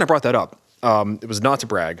the reason I brought that up, it was not to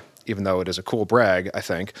brag, even though it is a cool brag, I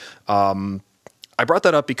think. I brought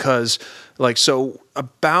that up because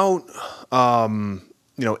about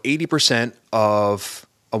 80% of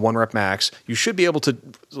a 1 rep max, you should be able to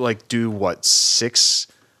do 6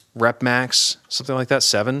 rep max, something like that,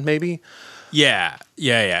 7 maybe. Yeah.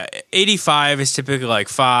 85 is typically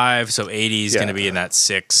 5, so 80 is going to be in that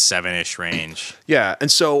 6, 7-ish range. Yeah,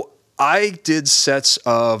 and so I did sets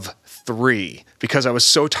of 3 because I was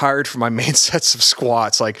so tired from my main sets of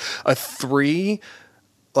squats. Like a 3,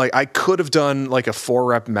 I could have done a 4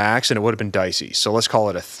 rep max and it would have been dicey. So let's call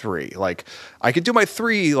it a 3. I could do my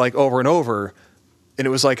 3 over and over, and it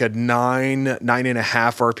was a 9.5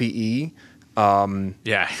 RPE.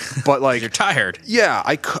 Yeah, but you're tired. Yeah,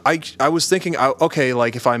 I was thinking, okay,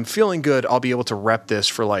 if I'm feeling good, I'll be able to rep this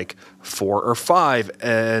for 4 or 5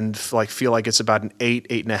 and feel like it's about an 8,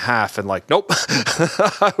 8.5, and nope,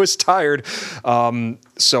 I was tired.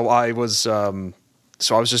 So I was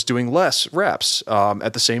just doing less reps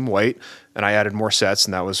at the same weight, and I added more sets,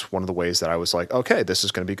 and that was one of the ways that I was okay, this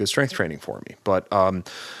is going to be good strength training for me. But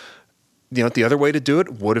the other way to do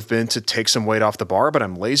it would have been to take some weight off the bar, but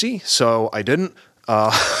I'm lazy, so I didn't. I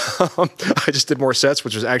just did more sets,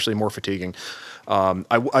 which was actually more fatiguing.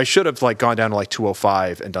 I should have gone down to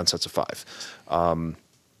 205 and done sets of 5.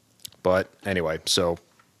 But anyway, so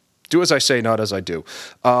do as I say, not as I do.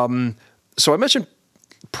 So I mentioned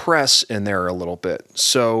press in there a little bit.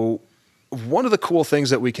 So one of the cool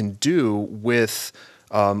things that we can do with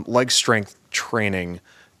leg strength training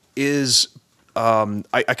is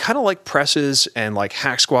I kind of like presses and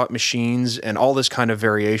hack squat machines and all this kind of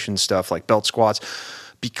variation stuff like belt squats,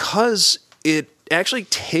 because it actually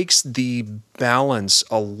takes the balance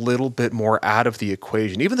a little bit more out of the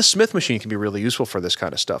equation. Even the Smith machine can be really useful for this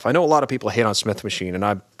kind of stuff. I know a lot of people hate on Smith machine, and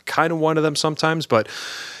I'm kind of one of them sometimes, but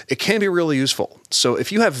it can be really useful. So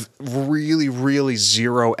if you have really, really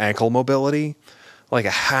zero ankle mobility, a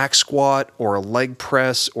hack squat or a leg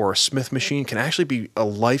press or a Smith machine can actually be a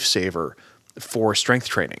lifesaver for strength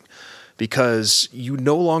training, because you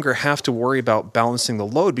no longer have to worry about balancing the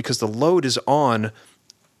load, because the load is on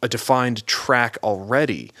a defined track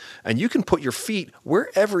already, and you can put your feet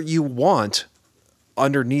wherever you want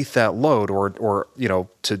underneath that load or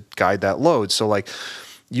to guide that load. So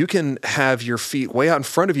you can have your feet way out in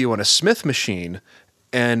front of you on a Smith machine,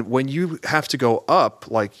 and when you have to go up,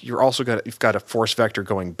 you've got a force vector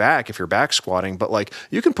going back if you're back squatting, but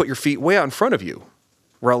you can put your feet way out in front of you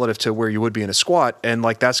relative to where you would be in a squat, and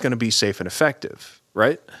that's going to be safe and effective,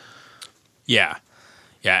 right? Yeah.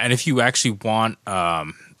 And if you actually want,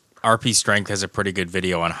 RP Strength has a pretty good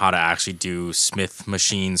video on how to actually do Smith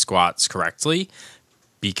machine squats correctly,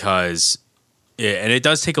 because it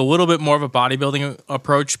does take a little bit more of a bodybuilding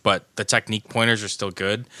approach, but the technique pointers are still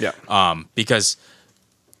good. Yeah. Because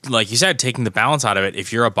like you said, taking the balance out of it,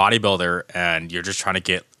 if you're a bodybuilder and you're just trying to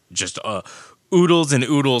get just oodles and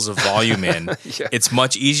oodles of volume in, yeah. It's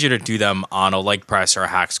much easier to do them on a leg press or a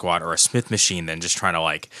hack squat or a Smith machine than just trying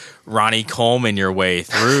to Ronnie Coleman your way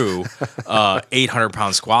through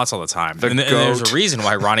 800-pound squats all the time. And there's a reason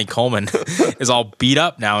why Ronnie Coleman is all beat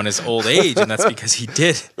up now in his old age, and that's because he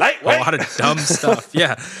did a lot of dumb stuff.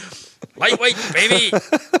 Yeah. Lightweight, baby.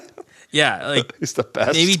 Yeah, he's the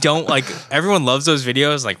best. Maybe don't everyone loves those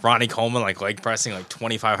videos, Ronnie Coleman, leg pressing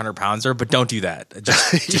 2,500 pounder, but don't do that.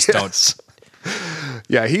 Just don't.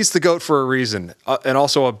 Yeah, he's the GOAT for a reason, and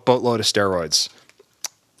also a boatload of steroids.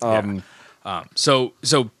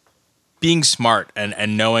 So being smart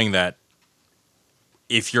and knowing that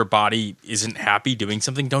if your body isn't happy doing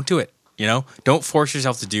something, don't do it. Don't force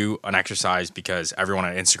yourself to do an exercise because everyone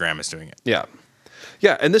on Instagram is doing it. Yeah.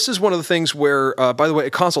 Yeah, and this is one of the things where, by the way,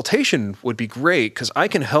 a consultation would be great, because I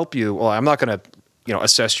can help you. Well, I'm not going to,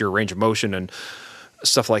 assess your range of motion and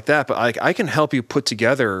stuff like that, but I can help you put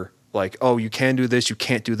together oh, you can do this, you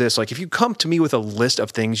can't do this. If you come to me with a list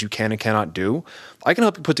of things you can and cannot do, I can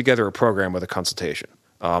help you put together a program with a consultation.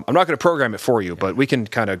 I'm not going to program it for you, but we can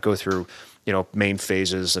kind of go through, main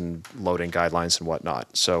phases and loading guidelines and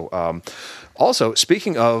whatnot. So, also,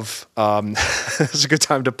 speaking of, it's a good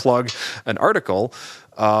time to plug an article.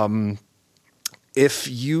 If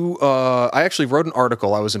you, I actually wrote an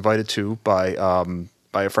article I was invited to by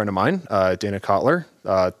a friend of mine, Dana Kotler.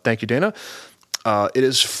 Thank you, Dana. It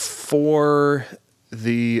is for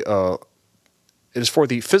the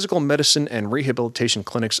Physical Medicine and Rehabilitation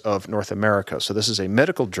Clinics of North America. So this is a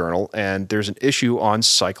medical journal, and there's an issue on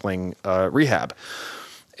cycling rehab.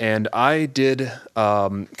 and I did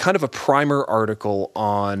kind of a primer article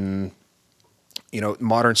on,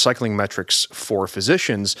 modern cycling metrics for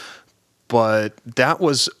physicians, but that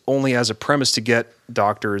was only as a premise to get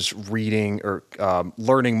doctors reading or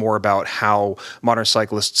learning more about how modern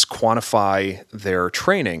cyclists quantify their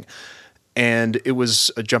training. And it was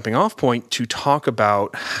a jumping off point to talk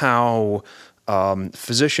about how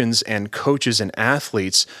physicians and coaches and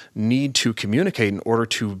athletes need to communicate in order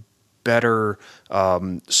to better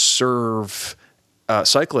serve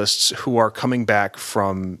cyclists who are coming back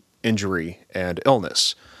from injury and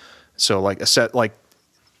illness. So a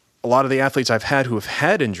lot of the athletes I've had who have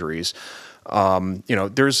had injuries,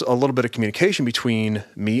 there's a little bit of communication between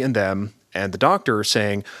me and them and the doctor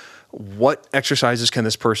saying, what exercises can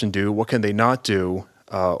this person do? What can they not do?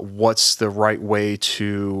 What's the right way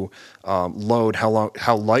to load?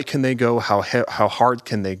 How light can they go? How hard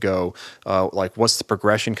can they go? What's the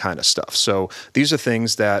progression kind of stuff? So these are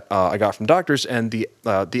things that I got from doctors, and the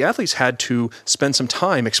athletes had to spend some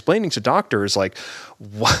time explaining to doctors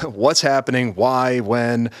what's happening, why,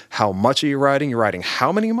 when, how much are you riding? You're riding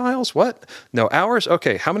how many miles? What? No, hours?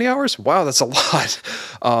 Okay, how many hours? Wow, that's a lot.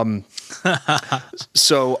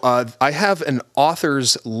 So I have an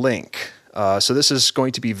author's link. So this is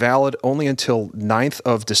going to be valid only until 9th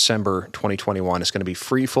of December 2021. It's going to be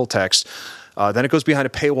free full text. Then it goes behind a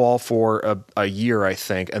paywall for a year, I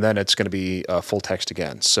think, and then it's going to be full text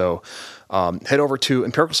again. So head over to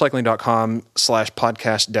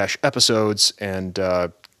empiricalcycling.com/podcast-episodes and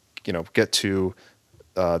get to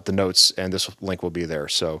the notes, and this link will be there.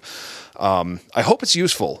 So I hope it's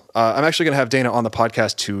useful. I'm actually going to have Dana on the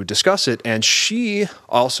podcast to discuss it, and she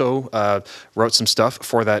also wrote some stuff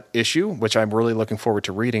for that issue, which I'm really looking forward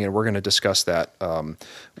to reading, and we're going to discuss that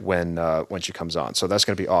when she comes on. So that's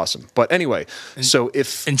going to be awesome. But anyway, and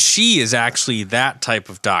she is actually that type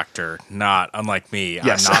of doctor, not unlike me.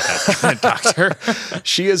 Yes. I'm not that kind of doctor.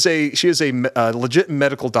 She is a legit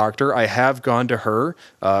medical doctor. I have gone to her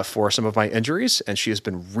for some of my injuries, and she has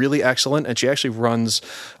been really excellent. And she actually runs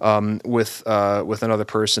with another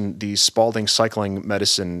person the Spalding Cycling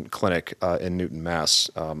Medicine Clinic in Newton, Mass.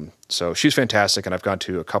 So she's fantastic, and I've gone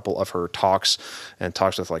to a couple of her talks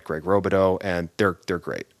with Greg Robideau, and they're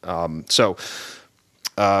great. So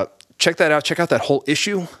check that out. Check out that whole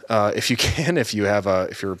issue if you can. If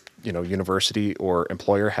your university or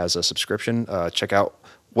employer has a subscription, check out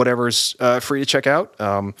whatever's free to check out.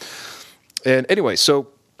 And anyway, so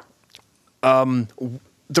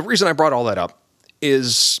the reason I brought all that up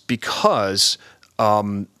is because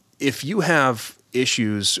if you have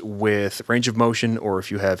issues with range of motion, or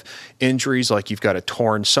if you have injuries, like you've got a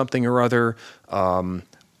torn something or other,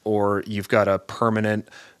 or you've got a permanent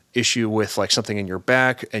issue with something in your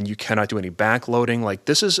back and you cannot do any back loading,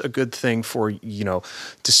 this is a good thing for, to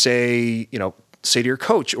say to your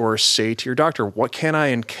coach or say to your doctor, what can I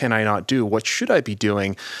and can I not do? What should I be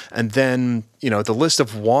doing? And then, the list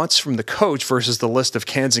of wants from the coach versus the list of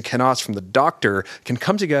cans and cannots from the doctor can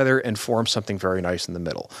come together and form something very nice in the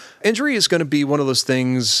middle. Injury is going to be one of those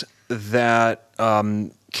things that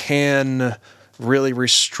can really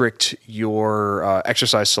restrict your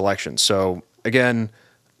exercise selection. So again,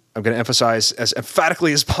 I'm going to emphasize as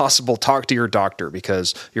emphatically as possible, talk to your doctor,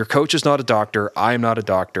 because your coach is not a doctor. I am not a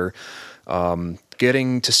doctor.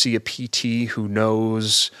 Getting to see a PT who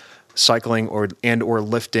knows cycling or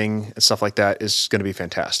lifting and stuff like that is going to be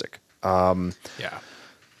fantastic. Yeah.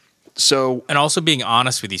 So, and also being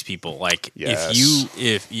honest with these people, yes.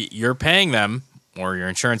 if you're paying them, or your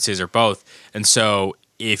insurance is, or both, and so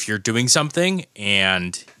if you're doing something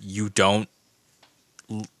and you don't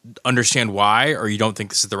understand why, or you don't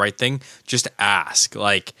think this is the right thing, just ask.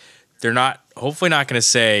 They're hopefully not going to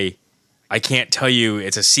say, I can't tell you,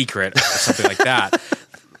 it's a secret, or something like that.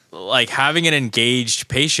 Having an engaged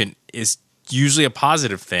patient is usually a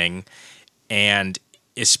positive thing, and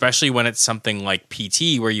especially when it's something like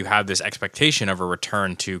PT, where you have this expectation of a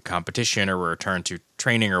return to competition or a return to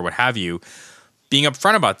training or what have you, being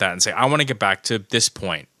upfront about that and say, I want to get back to this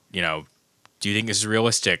point. Do you think this is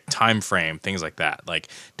realistic? Time frame, things like that.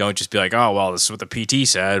 Don't just be like, oh, well, this is what the PT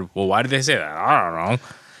said. Well, why did they say that? I don't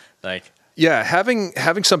know. Yeah,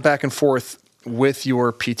 having some back and forth with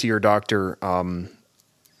your PT or doctor,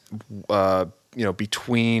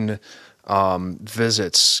 between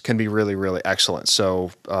visits can be really, really excellent.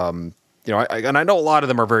 So, I know a lot of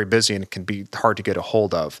them are very busy and it can be hard to get a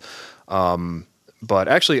hold of. But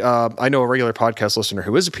actually, I know a regular podcast listener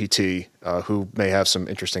who is a PT who may have some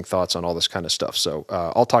interesting thoughts on all this kind of stuff. So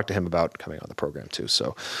I'll talk to him about coming on the program too.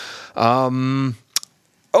 So,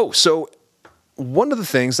 so one of the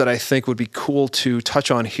things that I think would be cool to touch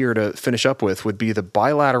on here to finish up with would be the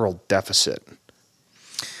bilateral deficit.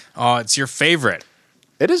 Oh, it's your favorite.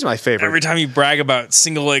 It is my favorite. Every time you brag about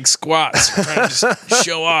single leg squats, you're trying to just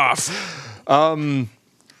show off.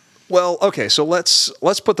 Well, okay, so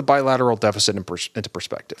let's put the bilateral deficit into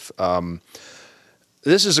perspective.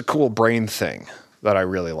 This is a cool brain thing that I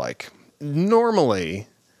really like. Normally,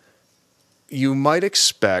 you might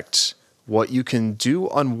expect what you can do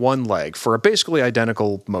on one leg for a basically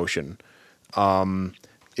identical motion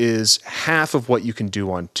is half of what you can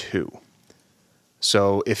do on two.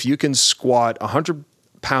 So if you can squat 100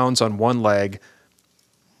 pounds on one leg,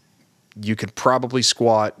 you could probably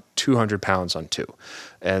squat 200 pounds on two.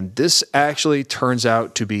 And this actually turns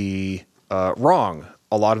out to be wrong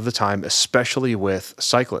a lot of the time, especially with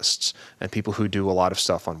cyclists and people who do a lot of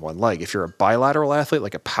stuff on one leg. If you're a bilateral athlete,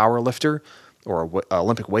 like a power lifter or an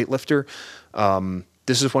Olympic weightlifter,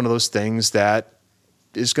 this is one of those things that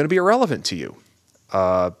is going to be irrelevant to you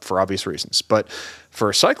for obvious reasons. But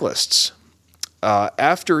for cyclists,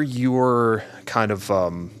 after your kind of,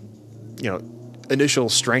 initial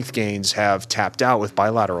strength gains have tapped out with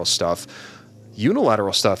bilateral stuff,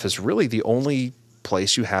 unilateral stuff is really the only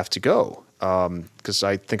place you have to go. Because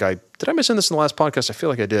did I mention this in the last podcast? I feel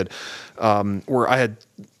like I did, where I had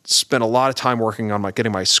spent a lot of time working on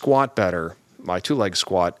getting my squat better, my two-leg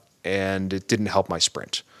squat, and it didn't help my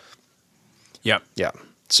sprint. Yep. Yeah.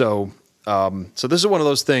 So this is one of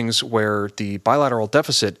those things where the bilateral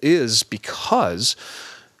deficit is because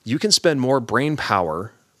you can spend more brain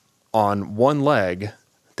power on one leg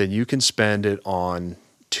than you can spend it on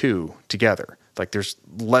two together. Like there's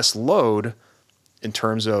less load in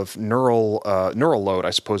terms of neural load,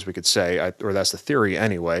 I suppose we could say, or that's the theory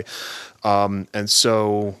anyway. And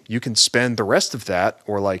so you can spend the rest of that,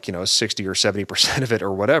 or 60 or 70% of it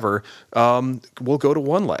or whatever, will go to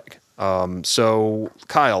one leg. So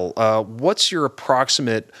Kyle, what's your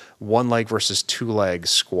approximate one leg versus two leg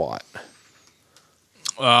squat?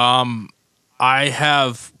 I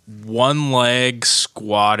have one leg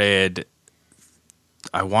squatted,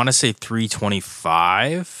 I want to say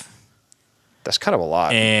 325. That's kind of a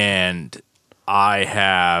lot. And I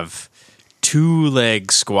have two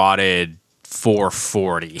leg squatted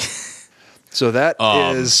 440. So that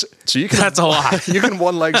is, so you can, that's a lot. You can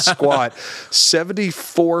one leg squat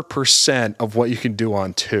 74% of what you can do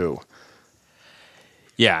on two.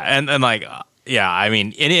 Yeah. And I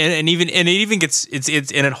mean, and it even gets,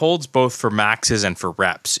 it holds both for maxes and for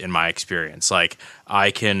reps in my experience. Like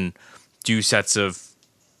I can do sets of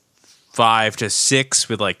 5 to 6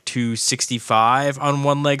 with 265 on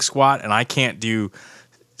one leg squat, and I can't do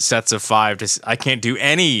sets of 5 to, I can't do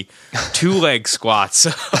any two leg squats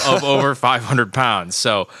of over 500 pounds.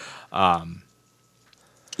 So,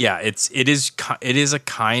 it is a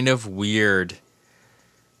kind of weird,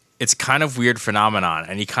 it's a kind of weird phenomenon,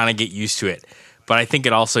 and you kind of get used to it. But I think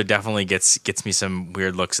it also definitely gets me some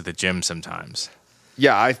weird looks at the gym sometimes.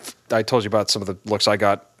 Yeah, I told you about some of the looks I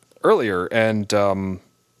got earlier, and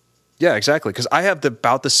yeah, exactly, because I have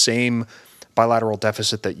about the same bilateral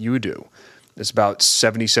deficit that you do. It's about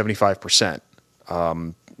 75%.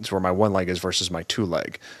 It's where my one leg is versus my two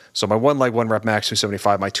leg. So my one leg, one rep max,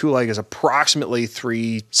 275. My two leg is approximately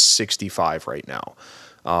 365 right now.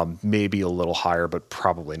 Maybe a little higher, but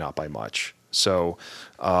probably not by much. So,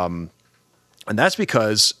 and that's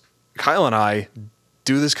because Kyle and I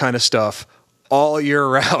do this kind of stuff all year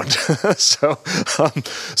round. So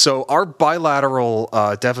our bilateral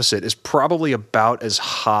deficit is probably about as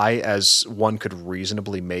high as one could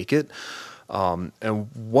reasonably make it. And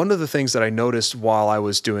one of the things that I noticed while I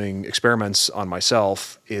was doing experiments on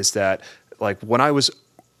myself is that when I was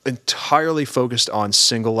entirely focused on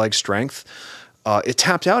single leg strength, it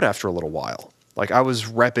tapped out after a little while. I was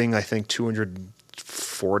repping, I think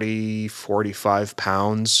 240, 45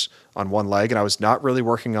 pounds on one leg, and I was not really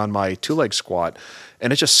working on my two leg squat,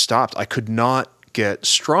 and it just stopped. I could not get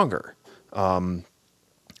stronger. And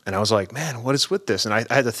I was like, man, what is with this? And I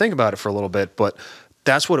had to think about it for a little bit, but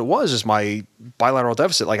that's what it was, is my bilateral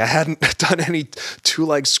deficit. I hadn't done any two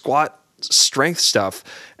leg squat strength stuff.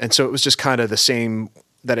 And so it was just kind of the same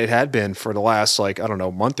that it had been for the last,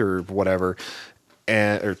 month or whatever,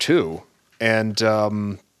 or two. And,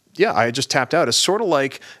 I just tapped out. It's sort of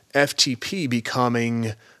like FTP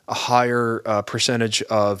becoming a higher percentage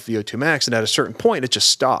of VO2 max, and at a certain point, it just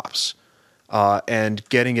stops. And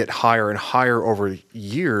getting it higher and higher over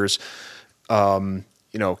years, can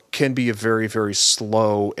be a very, very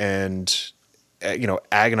slow and,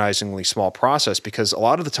 agonizingly small process, because a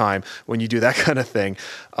lot of the time when you do that kind of thing,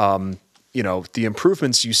 the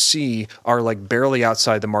improvements you see are barely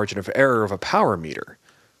outside the margin of error of a power meter,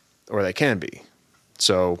 or they can be.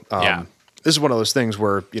 So this is one of those things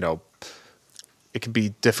where, it can be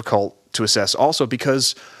difficult to assess also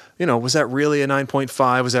because was that really a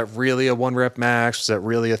 9.5? Was that really a 1 rep max? Was that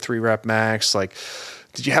really a 3 rep max? Like,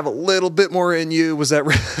 did you have a little bit more in you? Was that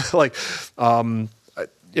like,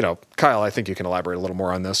 Kyle, I think you can elaborate a little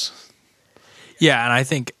more on this. Yeah, and I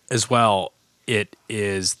think as well, it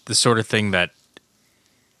is the sort of thing that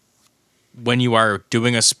when you are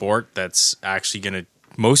doing a sport that's actually going to,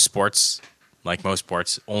 most sports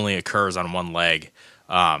only occurs on one leg.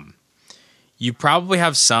 You probably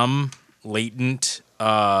have some latent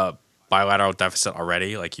bilateral deficit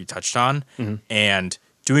already, like you touched on, and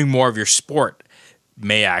doing more of your sport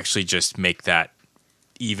may actually just make that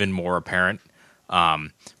even more apparent. But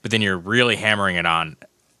then you're really hammering it on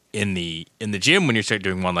in the gym when you start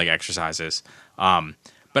doing one leg exercises.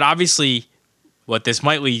 But obviously, what this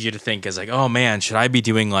might lead you to think is like, oh man, should I be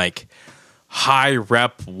doing like high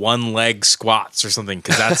rep 1 leg squats or something?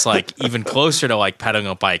 Because that's like even closer to like pedaling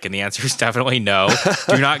a bike. And the answer is definitely no.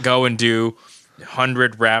 Do not go and do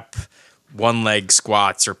 100 rep 1 leg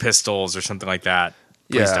squats or pistols or something like that.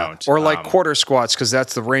 Please don't. Or like quarter squats, because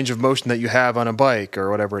that's the range of motion that you have on a bike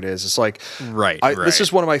or whatever it is. It's like, right. This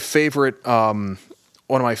is one of my favorite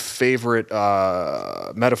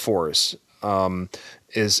metaphors. And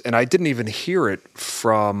I didn't even hear it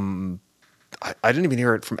from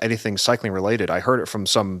anything cycling related. I heard it from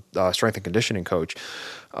some strength and conditioning coach.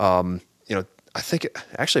 I think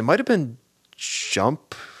it might have been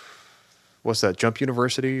Jump. What's that? Jump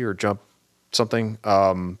University or Jump something?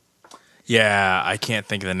 Yeah, I can't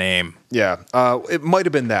think of the name. Yeah, it might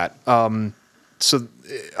have been that. So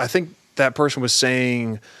I think that person was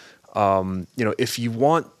saying, if you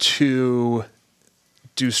want to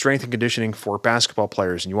do strength and conditioning for basketball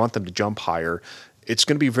players and you want them to jump higher, it's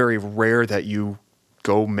going to be very rare that you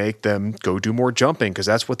go make them go do more jumping, because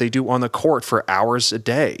that's what they do on the court for hours a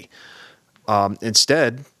day.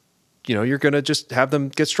 Instead, you're going to just have them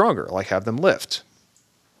get stronger, like have them lift.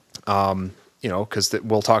 Because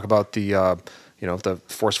we'll talk about the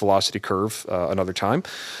force velocity curve another time.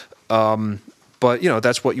 But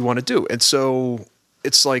that's what you want to do. And so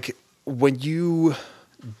it's like when you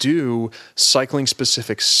do cycling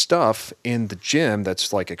specific stuff in the gym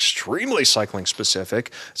that's like extremely cycling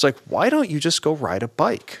specific, it's like, why don't you just go ride a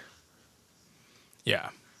bike? Yeah.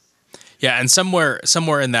 Yeah, and somewhere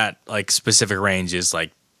in that like specific range is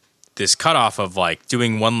like this cutoff of like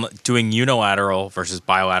doing unilateral versus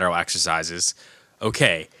bilateral exercises.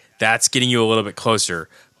 Okay, that's getting you a little bit closer,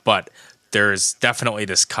 but there's definitely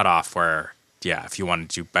this cutoff where, yeah, if you wanted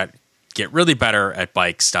to get really better at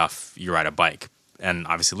bike stuff, you ride a bike. And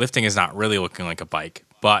obviously lifting is not really looking like a bike,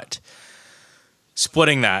 but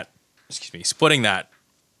splitting those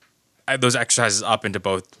exercises up into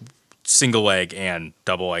both single leg and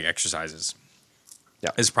double leg exercises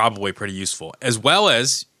is probably pretty useful. As well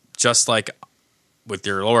as, just like with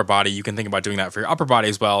your lower body, you can think about doing that for your upper body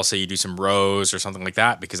as well. Say you do some rows or something like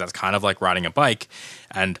that, because that's kind of like riding a bike.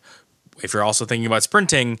 And if you're also thinking about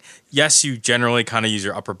sprinting, yes, you generally kind of use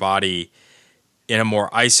your upper body in a more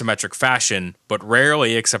isometric fashion, but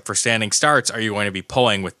rarely, except for standing starts, are you going to be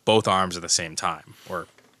pulling with both arms at the same time or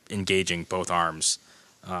engaging both arms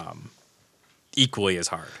equally as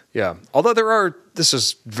hard. Yeah. Although this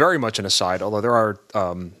is very much an aside, although there are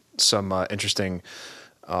some interesting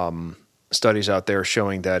studies out there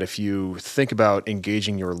showing that if you think about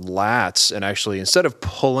engaging your lats and actually, instead of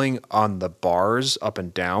pulling on the bars up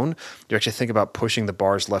and down, you actually think about pushing the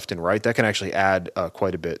bars left and right, that can actually add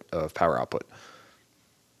quite a bit of power output.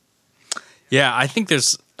 Yeah, I think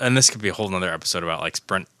and this could be a whole nother episode about like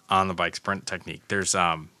sprint on the bike sprint technique. There's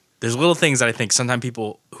little things that I think sometimes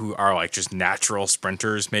people who are like just natural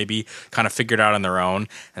sprinters maybe kind of figured out on their own,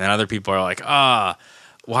 and then other people are like,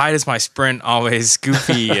 why does my sprint always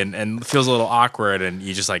goofy and feels a little awkward, and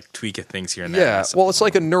you just like tweak things here and there. Yeah, well, it's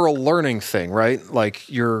like a neural learning thing, right? Like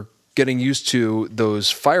you're getting used to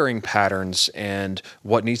those firing patterns and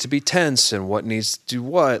what needs to be tense and what needs to do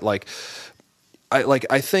what.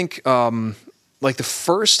 I think the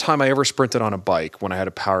first time I ever sprinted on a bike when I had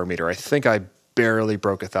a power meter, I think I barely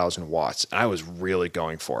broke 1,000 watts, and I was really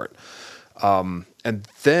going for it. And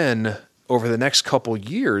then over the next couple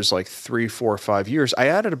years, like 3, 4, 5 years, I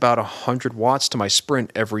added about 100 watts to my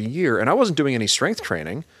sprint every year, and I wasn't doing any strength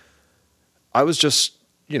training. I was just,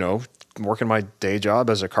 working my day job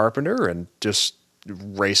as a carpenter and just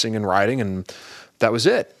racing and riding, and that was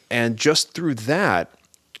it. And just through that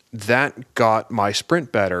got my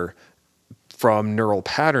sprint better from neural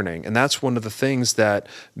patterning. And that's one of the things that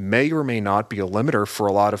may or may not be a limiter for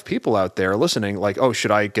a lot of people out there listening. Like, oh,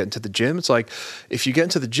 should I get into the gym? It's like, if you get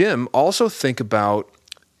into the gym, also think about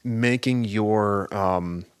making your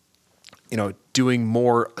doing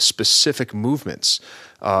more specific movements.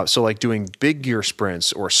 So like doing big gear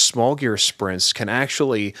sprints or small gear sprints can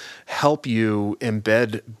actually help you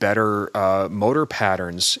embed better motor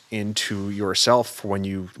patterns into yourself when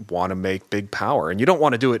you want to make big power. And you don't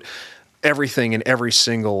want to do it everything in every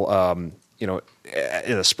single, in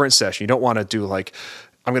a sprint session. You don't want to do like,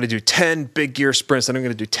 I'm going to do 10 big gear sprints, then I'm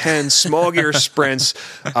going to do 10 small gear sprints,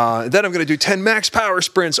 then I'm going to do 10 max power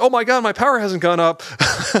sprints. Oh my God, my power hasn't gone up.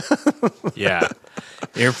 Yeah.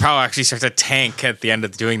 Your power actually starts to tank at the end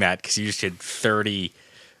of doing that because you just did 30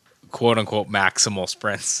 quote unquote maximal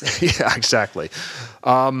sprints. Yeah, exactly.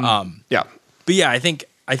 Yeah. But yeah, I think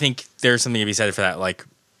there's something to be said for that. Like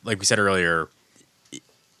we said earlier,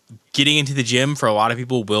 getting into the gym for a lot of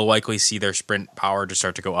people will likely see their sprint power just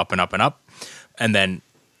start to go up and up and up. And then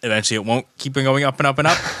eventually it won't keep going up and up and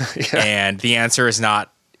up. Yeah. And the answer is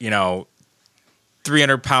not,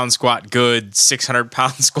 300-pound squat good,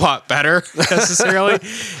 600-pound squat better necessarily.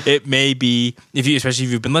 It may be, especially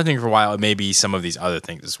if you've been lifting for a while, it may be some of these other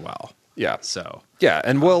things as well. Yeah. So yeah,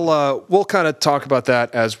 and we'll kind of talk about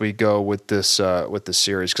that as we go with this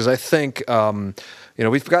series, because I think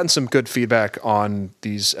we've gotten some good feedback on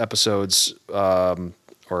these episodes, on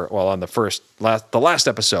the last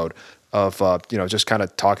episode of just kind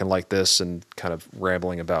of talking like this and kind of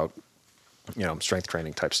rambling about strength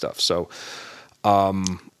training type stuff. So.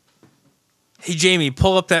 Hey, Jamie,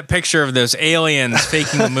 pull up that picture of those aliens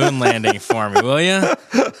faking the moon landing for me, will you?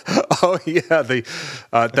 Oh yeah,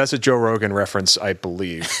 that's a Joe Rogan reference, I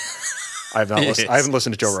believe. I haven't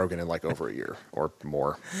listened to Joe Rogan in like over a year or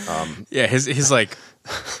more. Yeah, his like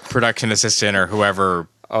production assistant or whoever.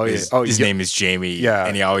 His name is Jamie. Yeah,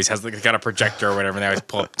 and he always has got a projector or whatever, and they always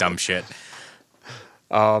pull up dumb shit.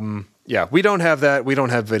 Yeah, we don't have that. We don't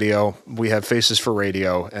have video. We have faces for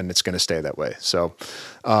radio, and it's going to stay that way. So,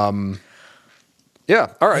 yeah,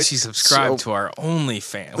 all right. You subscribe to our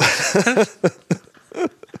OnlyFans.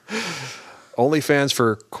 OnlyFans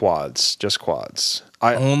for quads, just quads.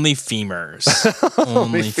 Only femurs.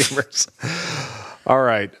 Only femurs. All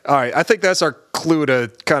right. I think that's our clue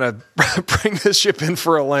to kind of bring this ship in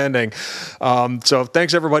for a landing. So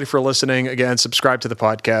thanks everybody for listening. Again, subscribe to the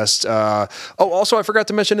podcast. Also, I forgot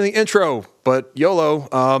to mention in the intro, but YOLO,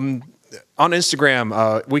 on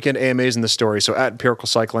Instagram, Weekend AMAs in the story. So at Empirical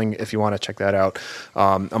Cycling, if you want to check that out.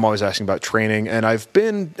 I'm always asking about training, and I've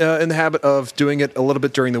been in the habit of doing it a little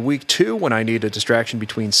bit during the week too, when I need a distraction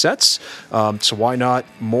between sets. So why not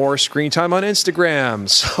more screen time on Instagram?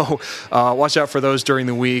 So watch out for those during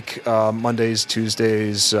the week. Mondays,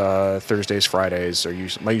 Tuesdays, Thursdays, Fridays are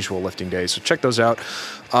my usual lifting days. So check those out.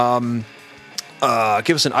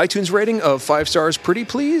 Give us an iTunes rating of 5 stars, pretty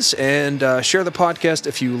please, and share the podcast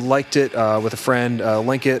if you liked it with a friend.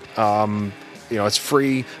 Link it. It's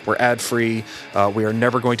free. We're ad free. We are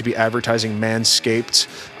never going to be advertising Manscaped.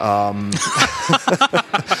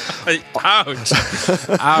 Ouch.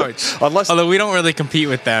 Although we don't really compete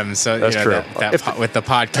with them, so that's true. With the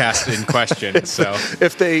podcast in question. So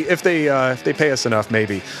if they pay us enough,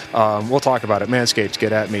 maybe we'll talk about it. Manscaped,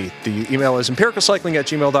 get at me. The email is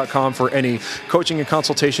empiricalcycling@gmail.com for any coaching and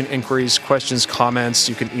consultation inquiries, questions, comments.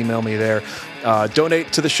 You can email me there.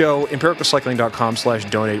 Donate to the show,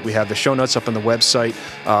 empiricalcycling.com/donate. We have the show notes up on the website.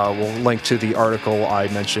 We'll link to the article I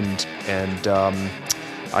mentioned, and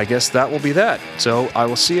I guess that will be that. So I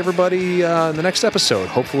will see everybody in the next episode,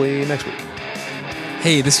 hopefully next week.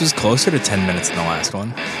 Hey, this was closer to 10 minutes than the last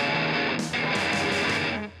one.